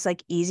this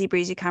like easy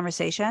breezy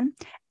conversation,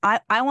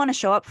 I want to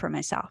show up for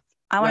myself.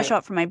 I want to show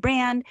up for my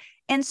brand.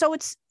 And so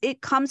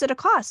it comes at a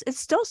cost. It's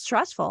still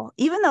stressful,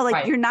 even though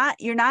like you're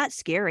not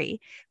scary,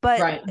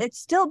 but it's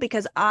still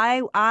because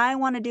I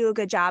want to do a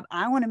good job.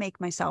 I want to make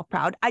myself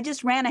proud. I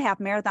just ran a half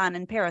marathon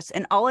in Paris,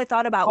 and all I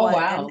thought about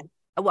was,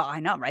 well, I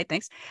know, right?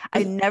 Thanks.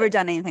 I've never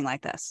done anything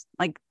like this.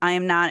 Like, I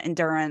am not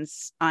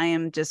endurance. I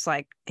am just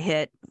like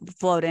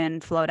float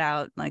in, float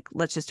out. Like,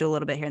 let's just do a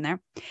little bit here and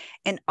there.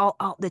 And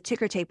all the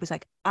ticker tape was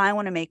like, I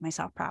want to make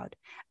myself proud.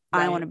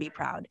 I want to be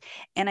proud.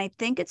 And I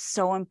think it's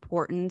so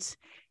important.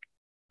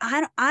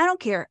 I don't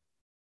care.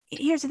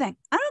 Here's the thing.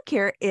 I don't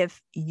care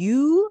if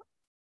you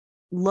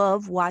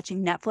love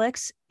watching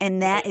Netflix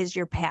and that is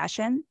your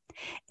passion.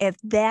 If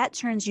that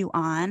turns you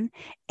on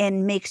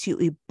and makes you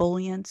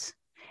ebullient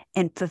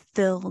and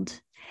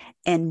fulfilled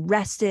and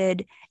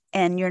rested,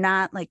 and you're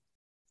not like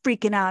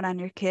freaking out on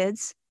your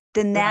kids,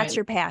 then that's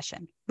your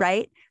passion,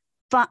 right?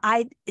 But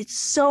it's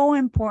so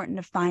important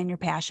to find your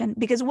passion,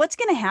 because what's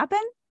going to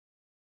happen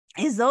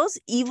is those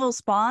evil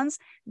spawns,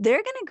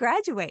 they're going to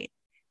graduate.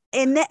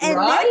 And then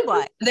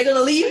what? They're going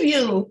to leave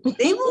you.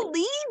 They will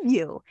leave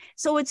you.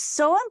 So it's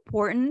so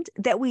important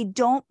that we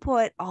don't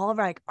put all of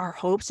our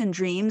hopes and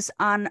dreams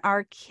on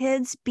our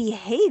kids'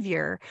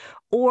 behavior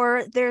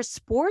or their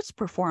sports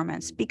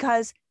performance,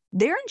 because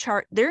they're in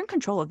charge. They're in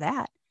control of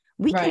that.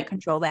 We can't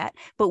control that,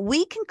 but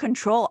we can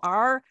control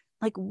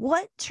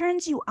what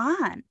turns you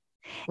on.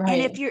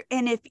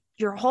 And if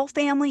your whole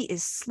family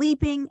is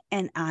sleeping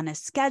and on a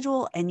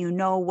schedule, and you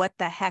know what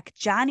the heck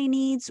Johnny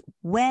needs,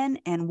 when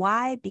and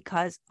why,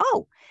 because,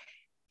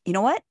 you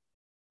know what?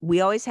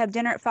 We always have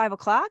dinner at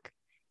 5:00.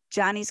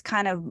 Johnny's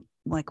kind of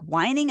like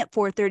whining at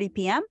 4:30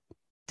 p.m.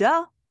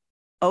 Duh.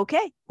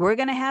 Okay. We're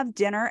going to have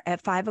dinner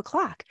at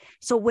 5:00.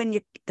 So when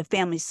the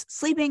family's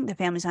sleeping, the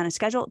family's on a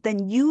schedule,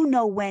 then you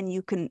know when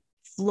you can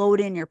float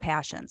in your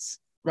passions.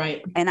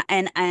 Right. And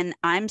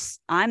I'm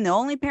the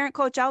only parent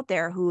coach out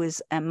there who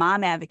is a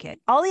mom advocate.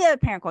 All the other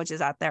parent coaches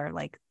out there,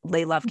 like,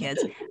 they love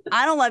kids.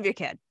 I don't love your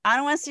kid. I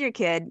don't want to see your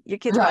kid. Your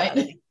kid's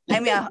right. I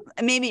mean,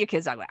 maybe your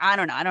kid's ugly. I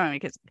don't know. I don't know your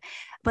kids.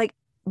 Like,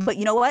 but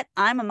you know what?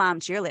 I'm a mom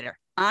cheerleader.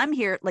 I'm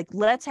here. Like,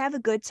 let's have a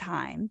good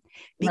time,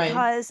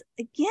 because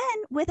again,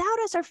 without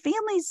us, our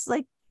families,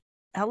 like,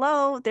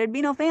 hello, there'd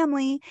be no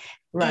family.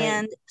 Right.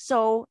 And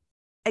so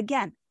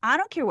again, I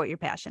don't care what your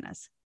passion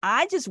is.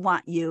 I just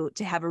want you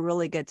to have a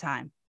really good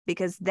time,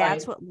 because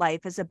that's what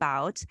life is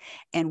about.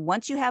 And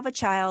once you have a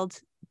child,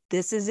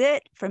 this is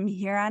it from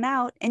here on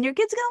out, and your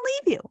kid's going to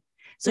leave you.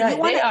 So you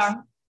want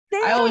to.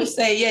 I always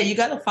say, you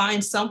got to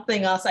find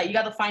something else. Like, you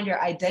got to find your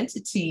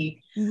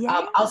identity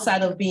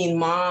outside of being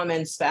mom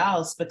and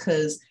spouse,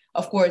 because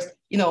of course,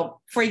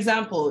 for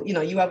example,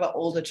 you have an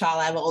older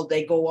child,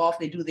 they go off,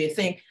 they do their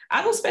thing.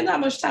 I don't spend that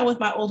much time with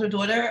my older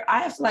daughter.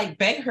 I have to like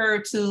beg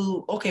her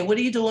to, okay, what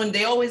are you doing?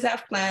 They always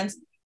have plans.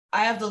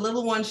 I have the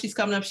little one, she's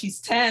coming up, she's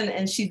 10,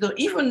 and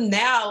even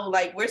now,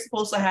 like, we're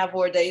supposed to have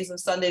more days and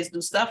Sundays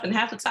do stuff. And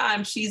half the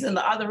time she's in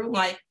the other room,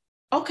 like,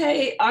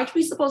 okay, aren't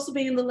we supposed to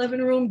be in the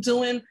living room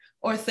doing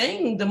our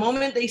thing? The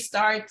moment they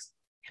start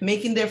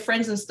making their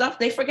friends and stuff,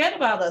 they forget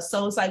about us.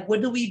 So it's like,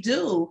 what do we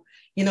do?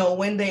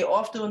 When they're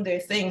off doing their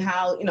thing,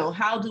 how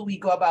do we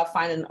go about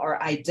finding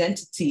our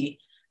identity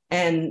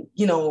and,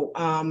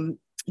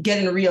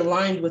 getting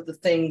realigned with the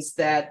things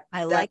that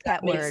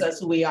that makes us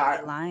who we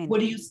are.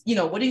 What do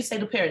you say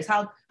to parents?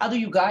 How do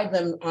you guide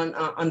them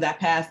on that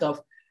path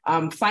of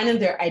finding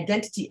their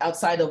identity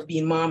outside of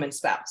being mom and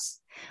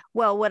spouse?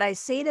 Well, what I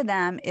say to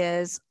them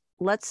is,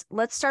 let's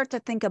start to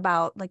think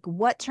about like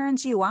what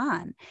turns you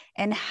on,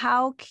 and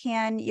how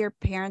can your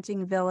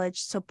parenting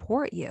village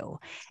support you?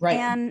 Right.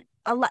 And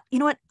you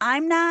know what?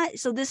 I'm not.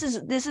 So this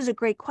is a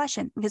great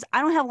question, because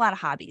I don't have a lot of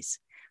hobbies.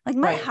 Like,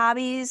 my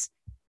hobbies,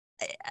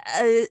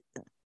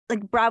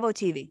 like Bravo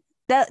TV,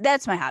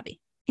 that's my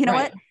hobby. You know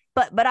what?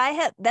 But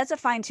that's a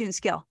fine-tuned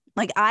skill.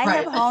 Like, I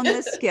have honed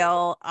this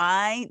skill.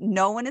 I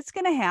know when it's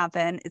going to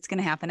happen. It's going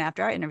to happen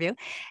after our interview.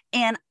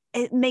 And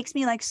it makes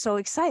me like so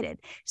excited.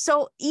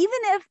 So even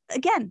if,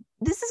 again,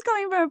 this is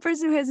coming from a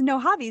person who has no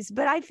hobbies,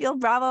 but I feel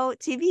Bravo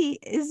TV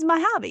is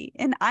my hobby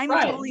and I'm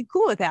totally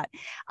cool with that.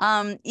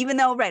 Even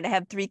though, I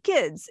have 3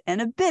 kids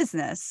and a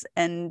business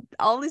and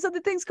all these other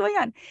things going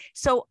on.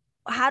 So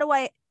how do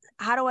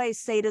I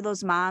say to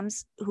those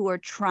moms who are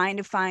trying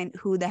to find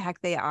who the heck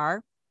they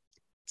are,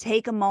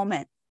 take a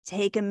moment,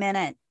 take a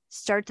minute,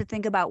 start to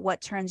think about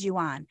what turns you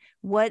on,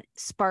 what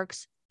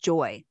sparks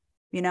joy.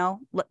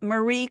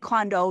 Marie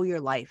Kondo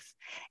your life.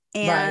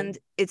 And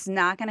it's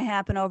not going to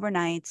happen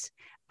overnight.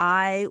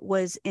 I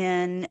was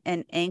in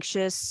an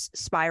anxious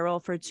spiral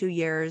for 2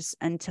 years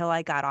until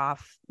I got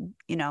off,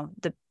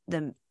 the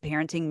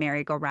parenting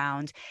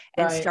merry-go-round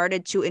and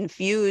started to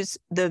infuse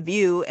The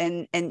View.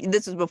 And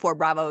this was before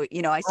Bravo,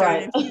 I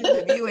started to infuse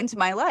The View into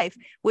my life,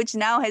 which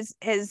now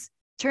has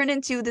turned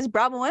into this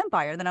Bravo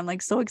empire that I'm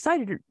like so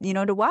excited,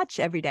 to watch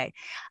every day.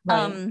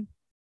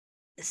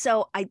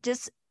 So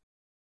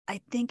I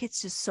think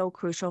it's just so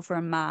crucial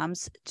for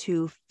moms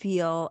to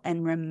feel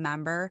and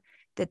remember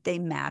that they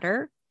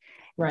matter,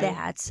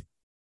 that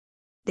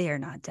they are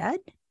not dead,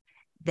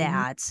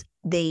 that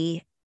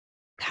they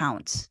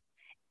count.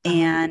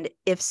 And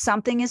if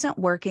something isn't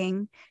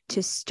working,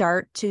 to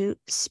start to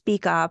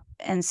speak up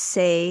and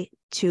say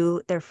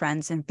to their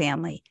friends and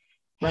family,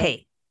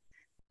 hey,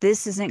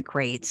 this isn't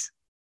great.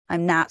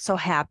 I'm not so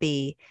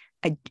happy.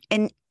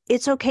 And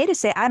it's okay to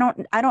say, I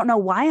don't know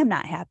why I'm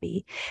not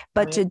happy,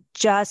 but to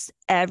just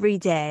every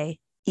day,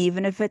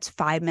 even if it's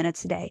 5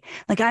 minutes a day,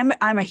 like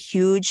I'm a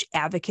huge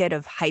advocate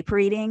of hyper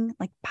reading,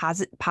 like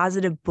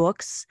positive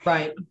books.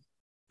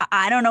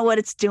 I don't know what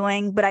it's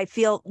doing, but I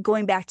feel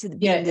going back to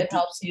it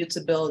helps you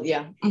to build.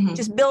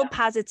 Just build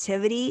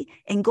positivity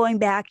and going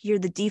back. You're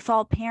the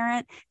default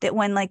parent that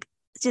when like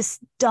just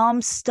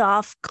dumb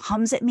stuff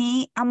comes at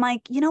me, I'm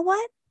like, you know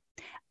what?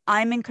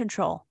 I'm in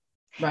control.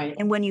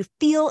 And when you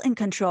feel in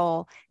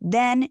control,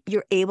 then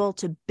you're able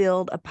to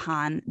build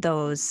upon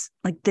those,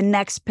 like the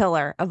next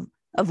pillar of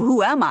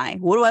who am I?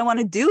 What do I want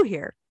to do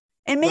here?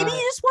 And maybe you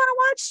just want to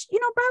watch,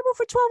 Bravo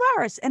for 12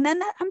 hours. And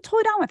then I'm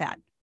totally down with that.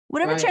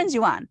 Whatever turns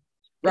you on.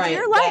 It's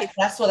your life.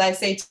 That's what I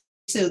say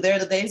too. There are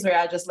the days where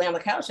I just lay on the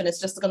couch and it's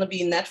just going to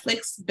be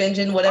Netflix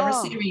binging whatever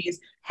series.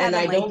 Heavenly.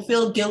 And I don't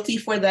feel guilty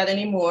for that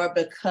anymore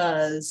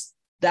because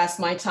that's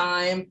my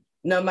time.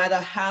 No matter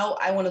how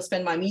I want to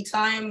spend my me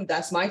time,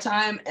 that's my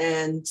time.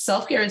 And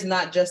self-care is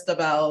not just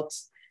about,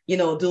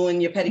 doing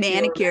your pedicure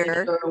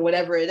manicure or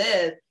whatever it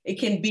is. It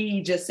can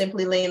be just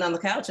simply laying on the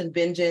couch and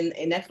binging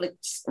a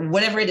Netflix,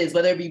 whatever it is,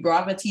 whether it be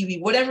Bravo TV,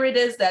 whatever it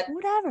is that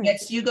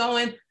gets you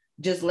going,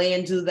 just lay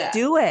and do that.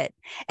 Do it.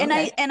 And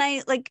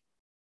I like,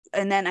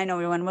 and then I know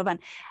we want to move on.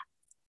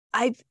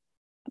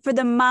 For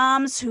the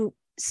moms who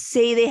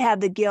say they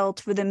have the guilt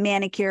for the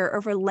manicure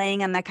or for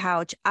laying on the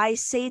couch, I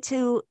say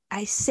to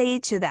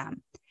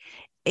them,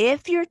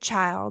 if your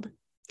child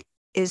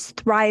is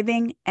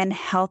thriving and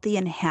healthy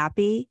and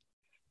happy,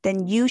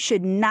 then you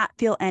should not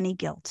feel any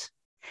guilt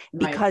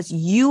because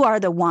you are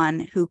the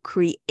one who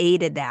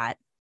created that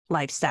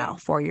lifestyle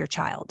for your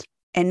child.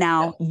 And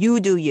now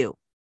you do you.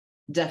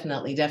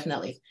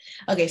 Definitely.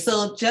 Okay.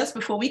 So just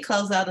before we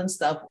close out and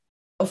stuff,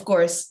 of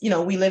course,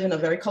 we live in a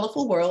very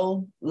colorful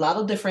world, a lot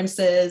of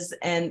differences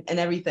and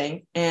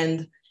everything.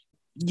 And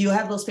you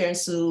have those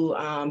parents who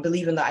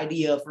believe in the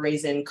idea of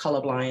raising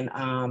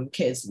colorblind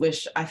kids,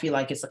 which I feel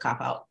like it's a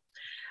cop-out.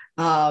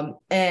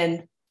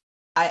 And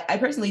I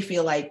personally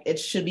feel like it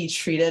should be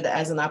treated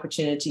as an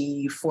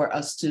opportunity for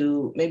us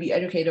to maybe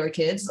educate our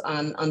kids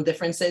on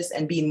differences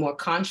and being more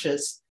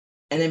conscious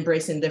and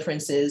embracing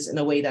differences in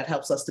a way that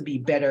helps us to be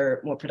better,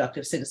 more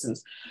productive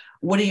citizens.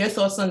 What are your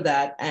thoughts on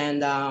that?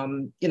 And,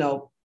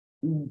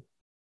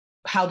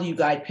 how do you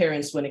guide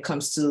parents when it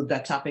comes to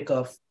that topic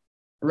of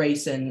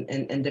race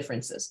and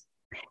differences?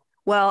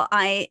 Well,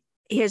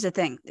 here's the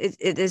thing.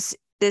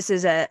 This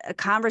is a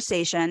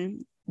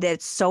conversation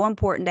that's so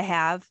important to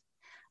have.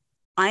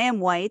 I am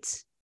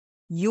white,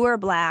 you are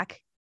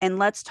Black, and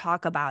let's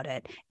talk about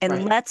it.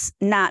 And let's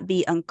not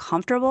be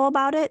uncomfortable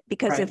about it,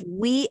 because if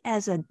we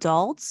as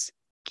adults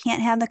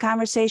can't have the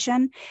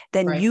conversation,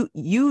 then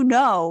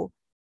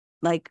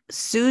like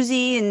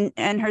Susie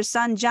and her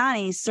son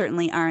Johnny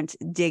certainly aren't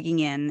digging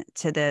in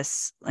to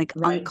this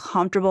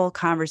uncomfortable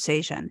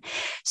conversation.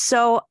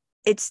 So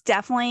it's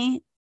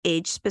definitely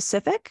age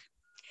specific.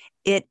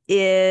 It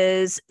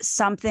is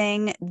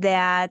something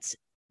that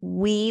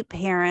we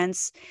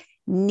parents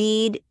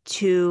need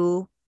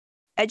to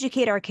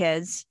educate our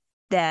kids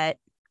that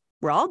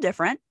we're all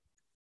different.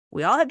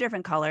 We all have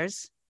different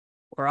colors.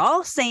 We're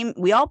all same.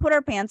 We all put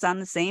our pants on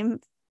the same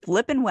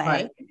flipping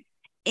way.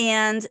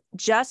 And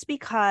just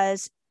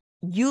because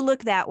you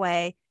look that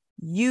way,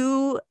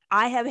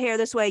 I have hair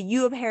this way,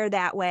 you have hair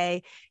that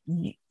way,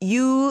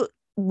 you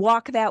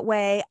walk that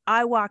way,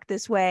 I walk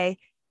this way,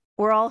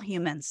 we're all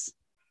humans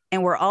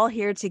and we're all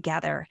here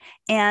together.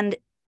 And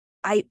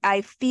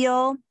I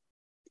feel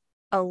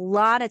a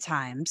lot of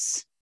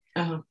times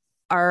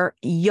our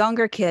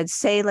younger kids,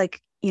 say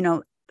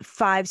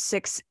 5,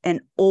 6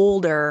 and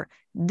older,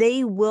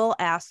 they will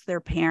ask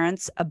their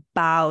parents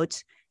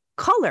about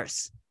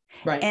colors.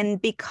 Right.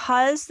 And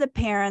because the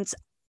parents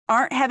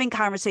aren't having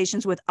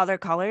conversations with other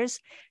colors,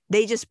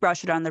 they just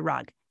brush it on the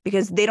rug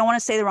because they don't want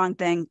to say the wrong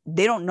thing.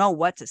 They don't know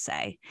what to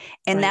say.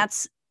 And right.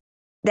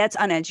 that's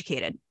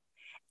uneducated.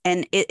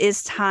 And it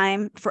is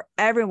time for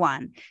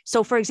everyone.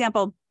 So for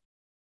example,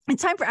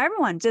 it's time for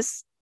everyone.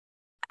 Just,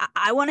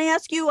 I want to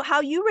ask you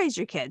how you raise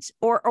your kids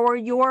or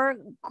your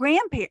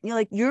grandparents,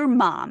 like your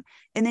mom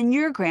and then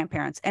your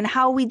grandparents and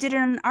how we did it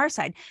on our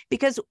side,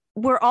 because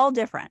we're all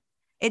different.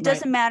 It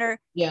doesn't matter.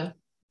 Yeah.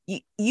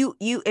 You,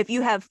 if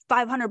you have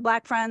 500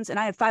 Black friends and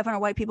I have 500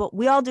 white people,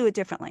 we all do it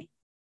differently.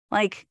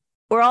 Like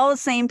we're all the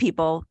same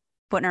people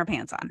putting our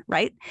pants on.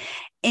 Right.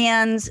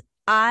 And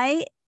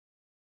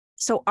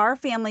so our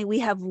family, we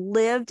have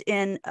lived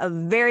in a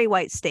very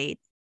white state,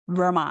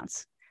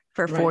 Vermont,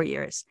 for 4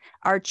 years.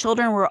 Our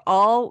children were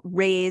all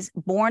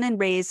born and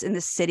raised in the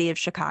city of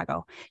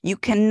Chicago. You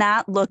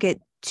cannot look at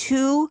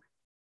two,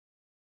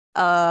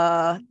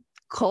 not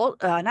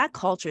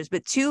cultures,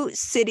 but two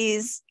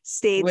cities,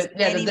 states. With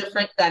the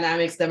different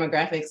dynamics,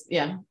 demographics.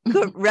 Yeah.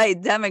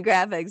 Right.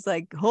 Demographics.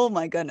 Like, oh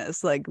my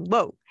goodness. Like,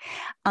 whoa.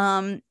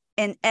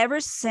 And ever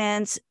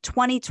since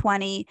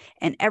 2020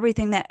 and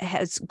everything that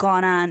has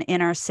gone on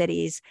in our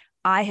cities,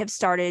 I have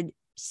started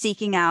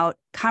seeking out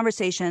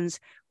conversations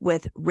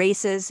with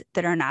races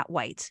that are not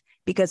white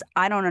because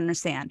I don't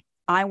understand.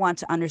 I want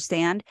to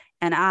understand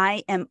and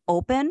I am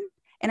open.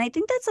 And I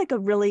think that's like a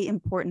really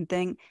important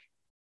thing,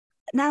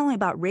 not only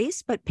about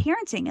race, but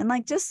parenting and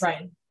like just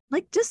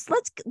let's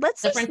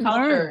different just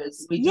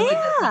cultures. Learn. We do it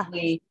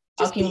differently.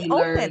 Just be open.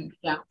 Learn?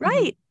 Yeah.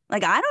 Right.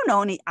 Like, I don't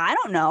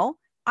know.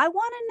 I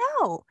want to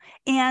know.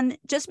 And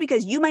just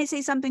because you might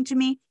say something to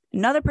me,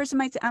 another person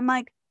might say, I'm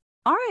like,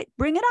 all right,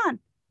 bring it on.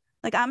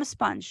 Like, I'm a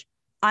sponge.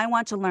 I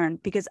want to learn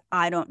because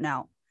I don't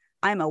know.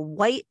 I'm a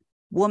white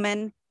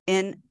woman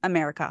in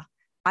America.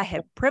 I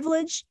have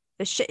privilege.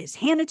 The shit is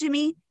handed to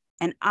me.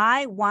 And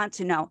I want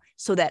to know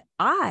so that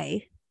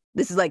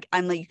this is like,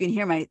 I'm like, you can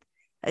hear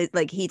it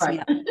like heats me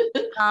up.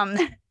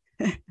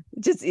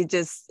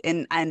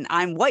 And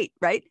I'm white,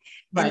 right?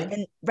 Right.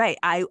 And right.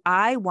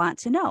 I want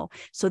to know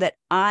so that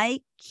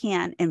I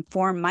can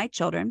inform my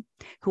children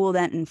who will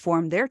then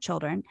inform their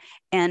children.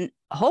 And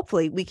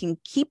hopefully we can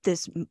keep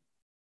this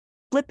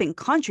flipping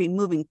country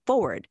moving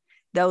forward,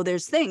 though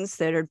there's things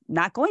that are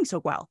not going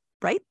so well.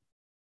 Right.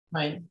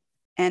 Right.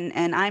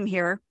 And I'm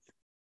here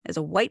as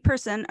a white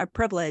person of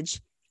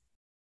privilege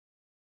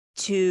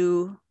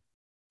to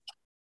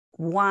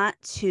want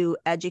to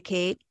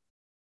educate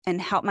and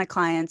help my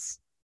clients,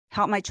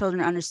 help my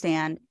children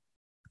understand,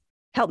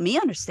 help me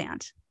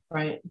understand.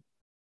 Right.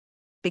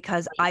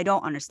 Because I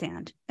don't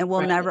understand and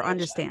will never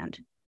understand.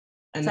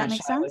 And does that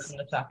make sense? From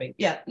the topic.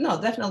 Yeah,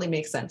 no, definitely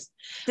makes sense.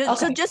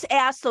 So just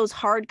ask those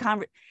hard have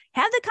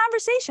the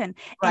conversation.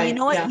 And you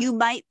know what?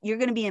 Yeah. You're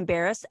going to be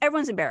embarrassed.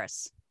 Everyone's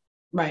embarrassed.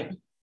 Right.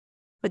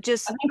 But I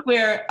think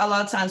a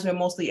lot of times we're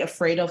mostly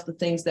afraid of the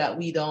things that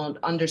we don't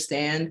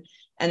understand.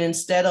 And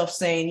instead of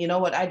saying, you know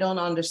what, I don't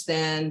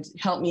understand,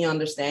 help me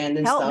understand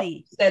and help stuff.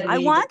 me. I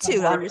want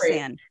to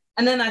understand.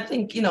 And then I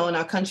think, in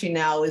our country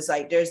now is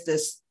like, there's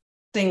this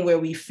thing where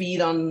we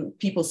feed on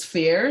people's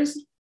fears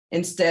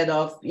instead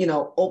of,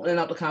 opening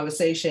up the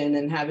conversation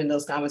and having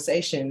those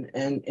conversations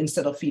and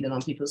instead of feeding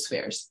on people's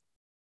fears.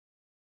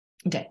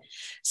 Okay.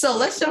 So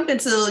let's jump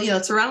into,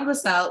 to round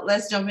this out,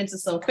 let's jump into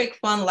some quick,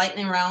 fun,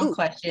 lightning round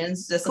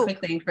questions. Just a quick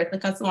thing, first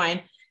that comes to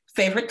mind.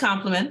 Favorite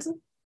compliment?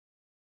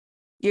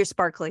 You're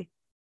sparkly.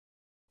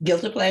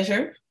 Guilty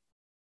pleasure?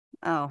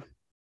 Oh,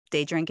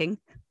 day drinking.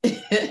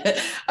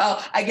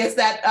 Oh, I guess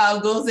that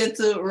goes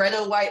into red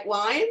or white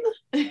wine.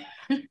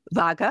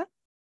 Vodka.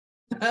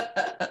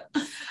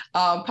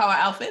 Power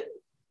outfit.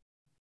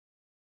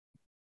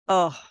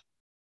 Oh,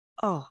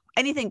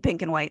 anything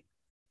pink and white.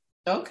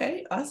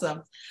 Okay,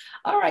 awesome.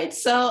 All right,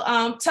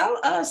 so tell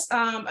us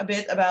a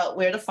bit about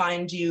where to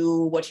find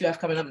you, what you have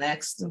coming up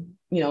next,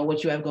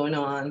 what you have going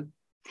on.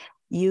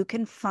 You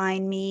can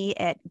find me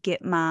at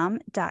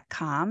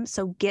getmom.com.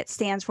 So GET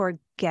stands for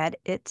Get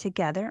It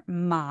Together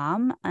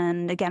Mom.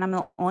 And again, I'm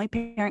the only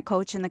parent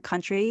coach in the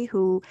country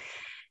who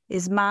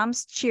is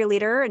mom's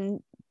cheerleader.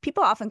 And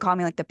people often call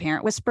me like the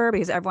parent whisperer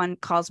because everyone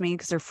calls me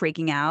because they're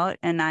freaking out.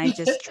 And I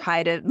just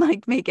try to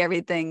make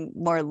everything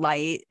more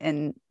light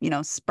and,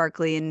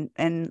 sparkly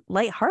and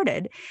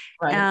lighthearted.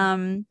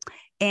 Right.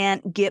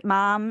 And Get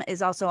Mom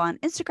is also on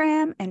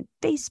Instagram and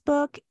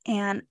Facebook.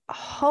 And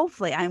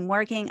hopefully I'm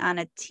working on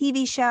a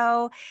TV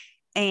show.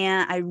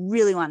 And I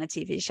really want a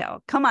TV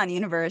show. Come on,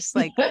 universe.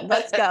 Like,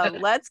 let's go.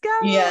 Let's go.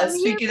 Yes,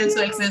 speak it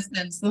into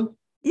existence.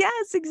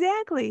 Yes,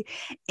 exactly.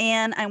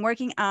 And I'm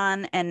working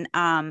on an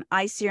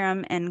eye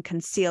serum and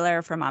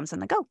concealer for moms on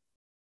the go.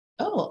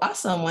 Oh,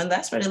 awesome. When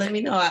that's ready, let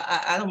me know.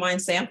 I don't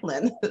mind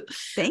sampling.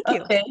 Thank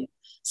you. Okay.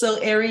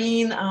 So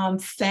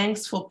Eirene,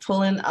 thanks for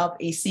pulling up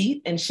a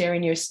seat and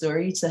sharing your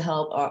story to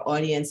help our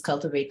audience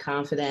cultivate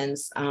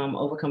confidence,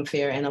 overcome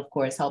fear, and of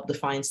course, help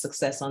define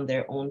success on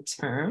their own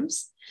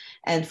terms.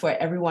 And for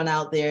everyone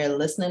out there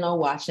listening or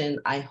watching,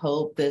 I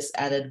hope this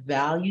added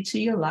value to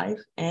your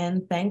life.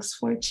 And thanks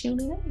for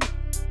tuning in.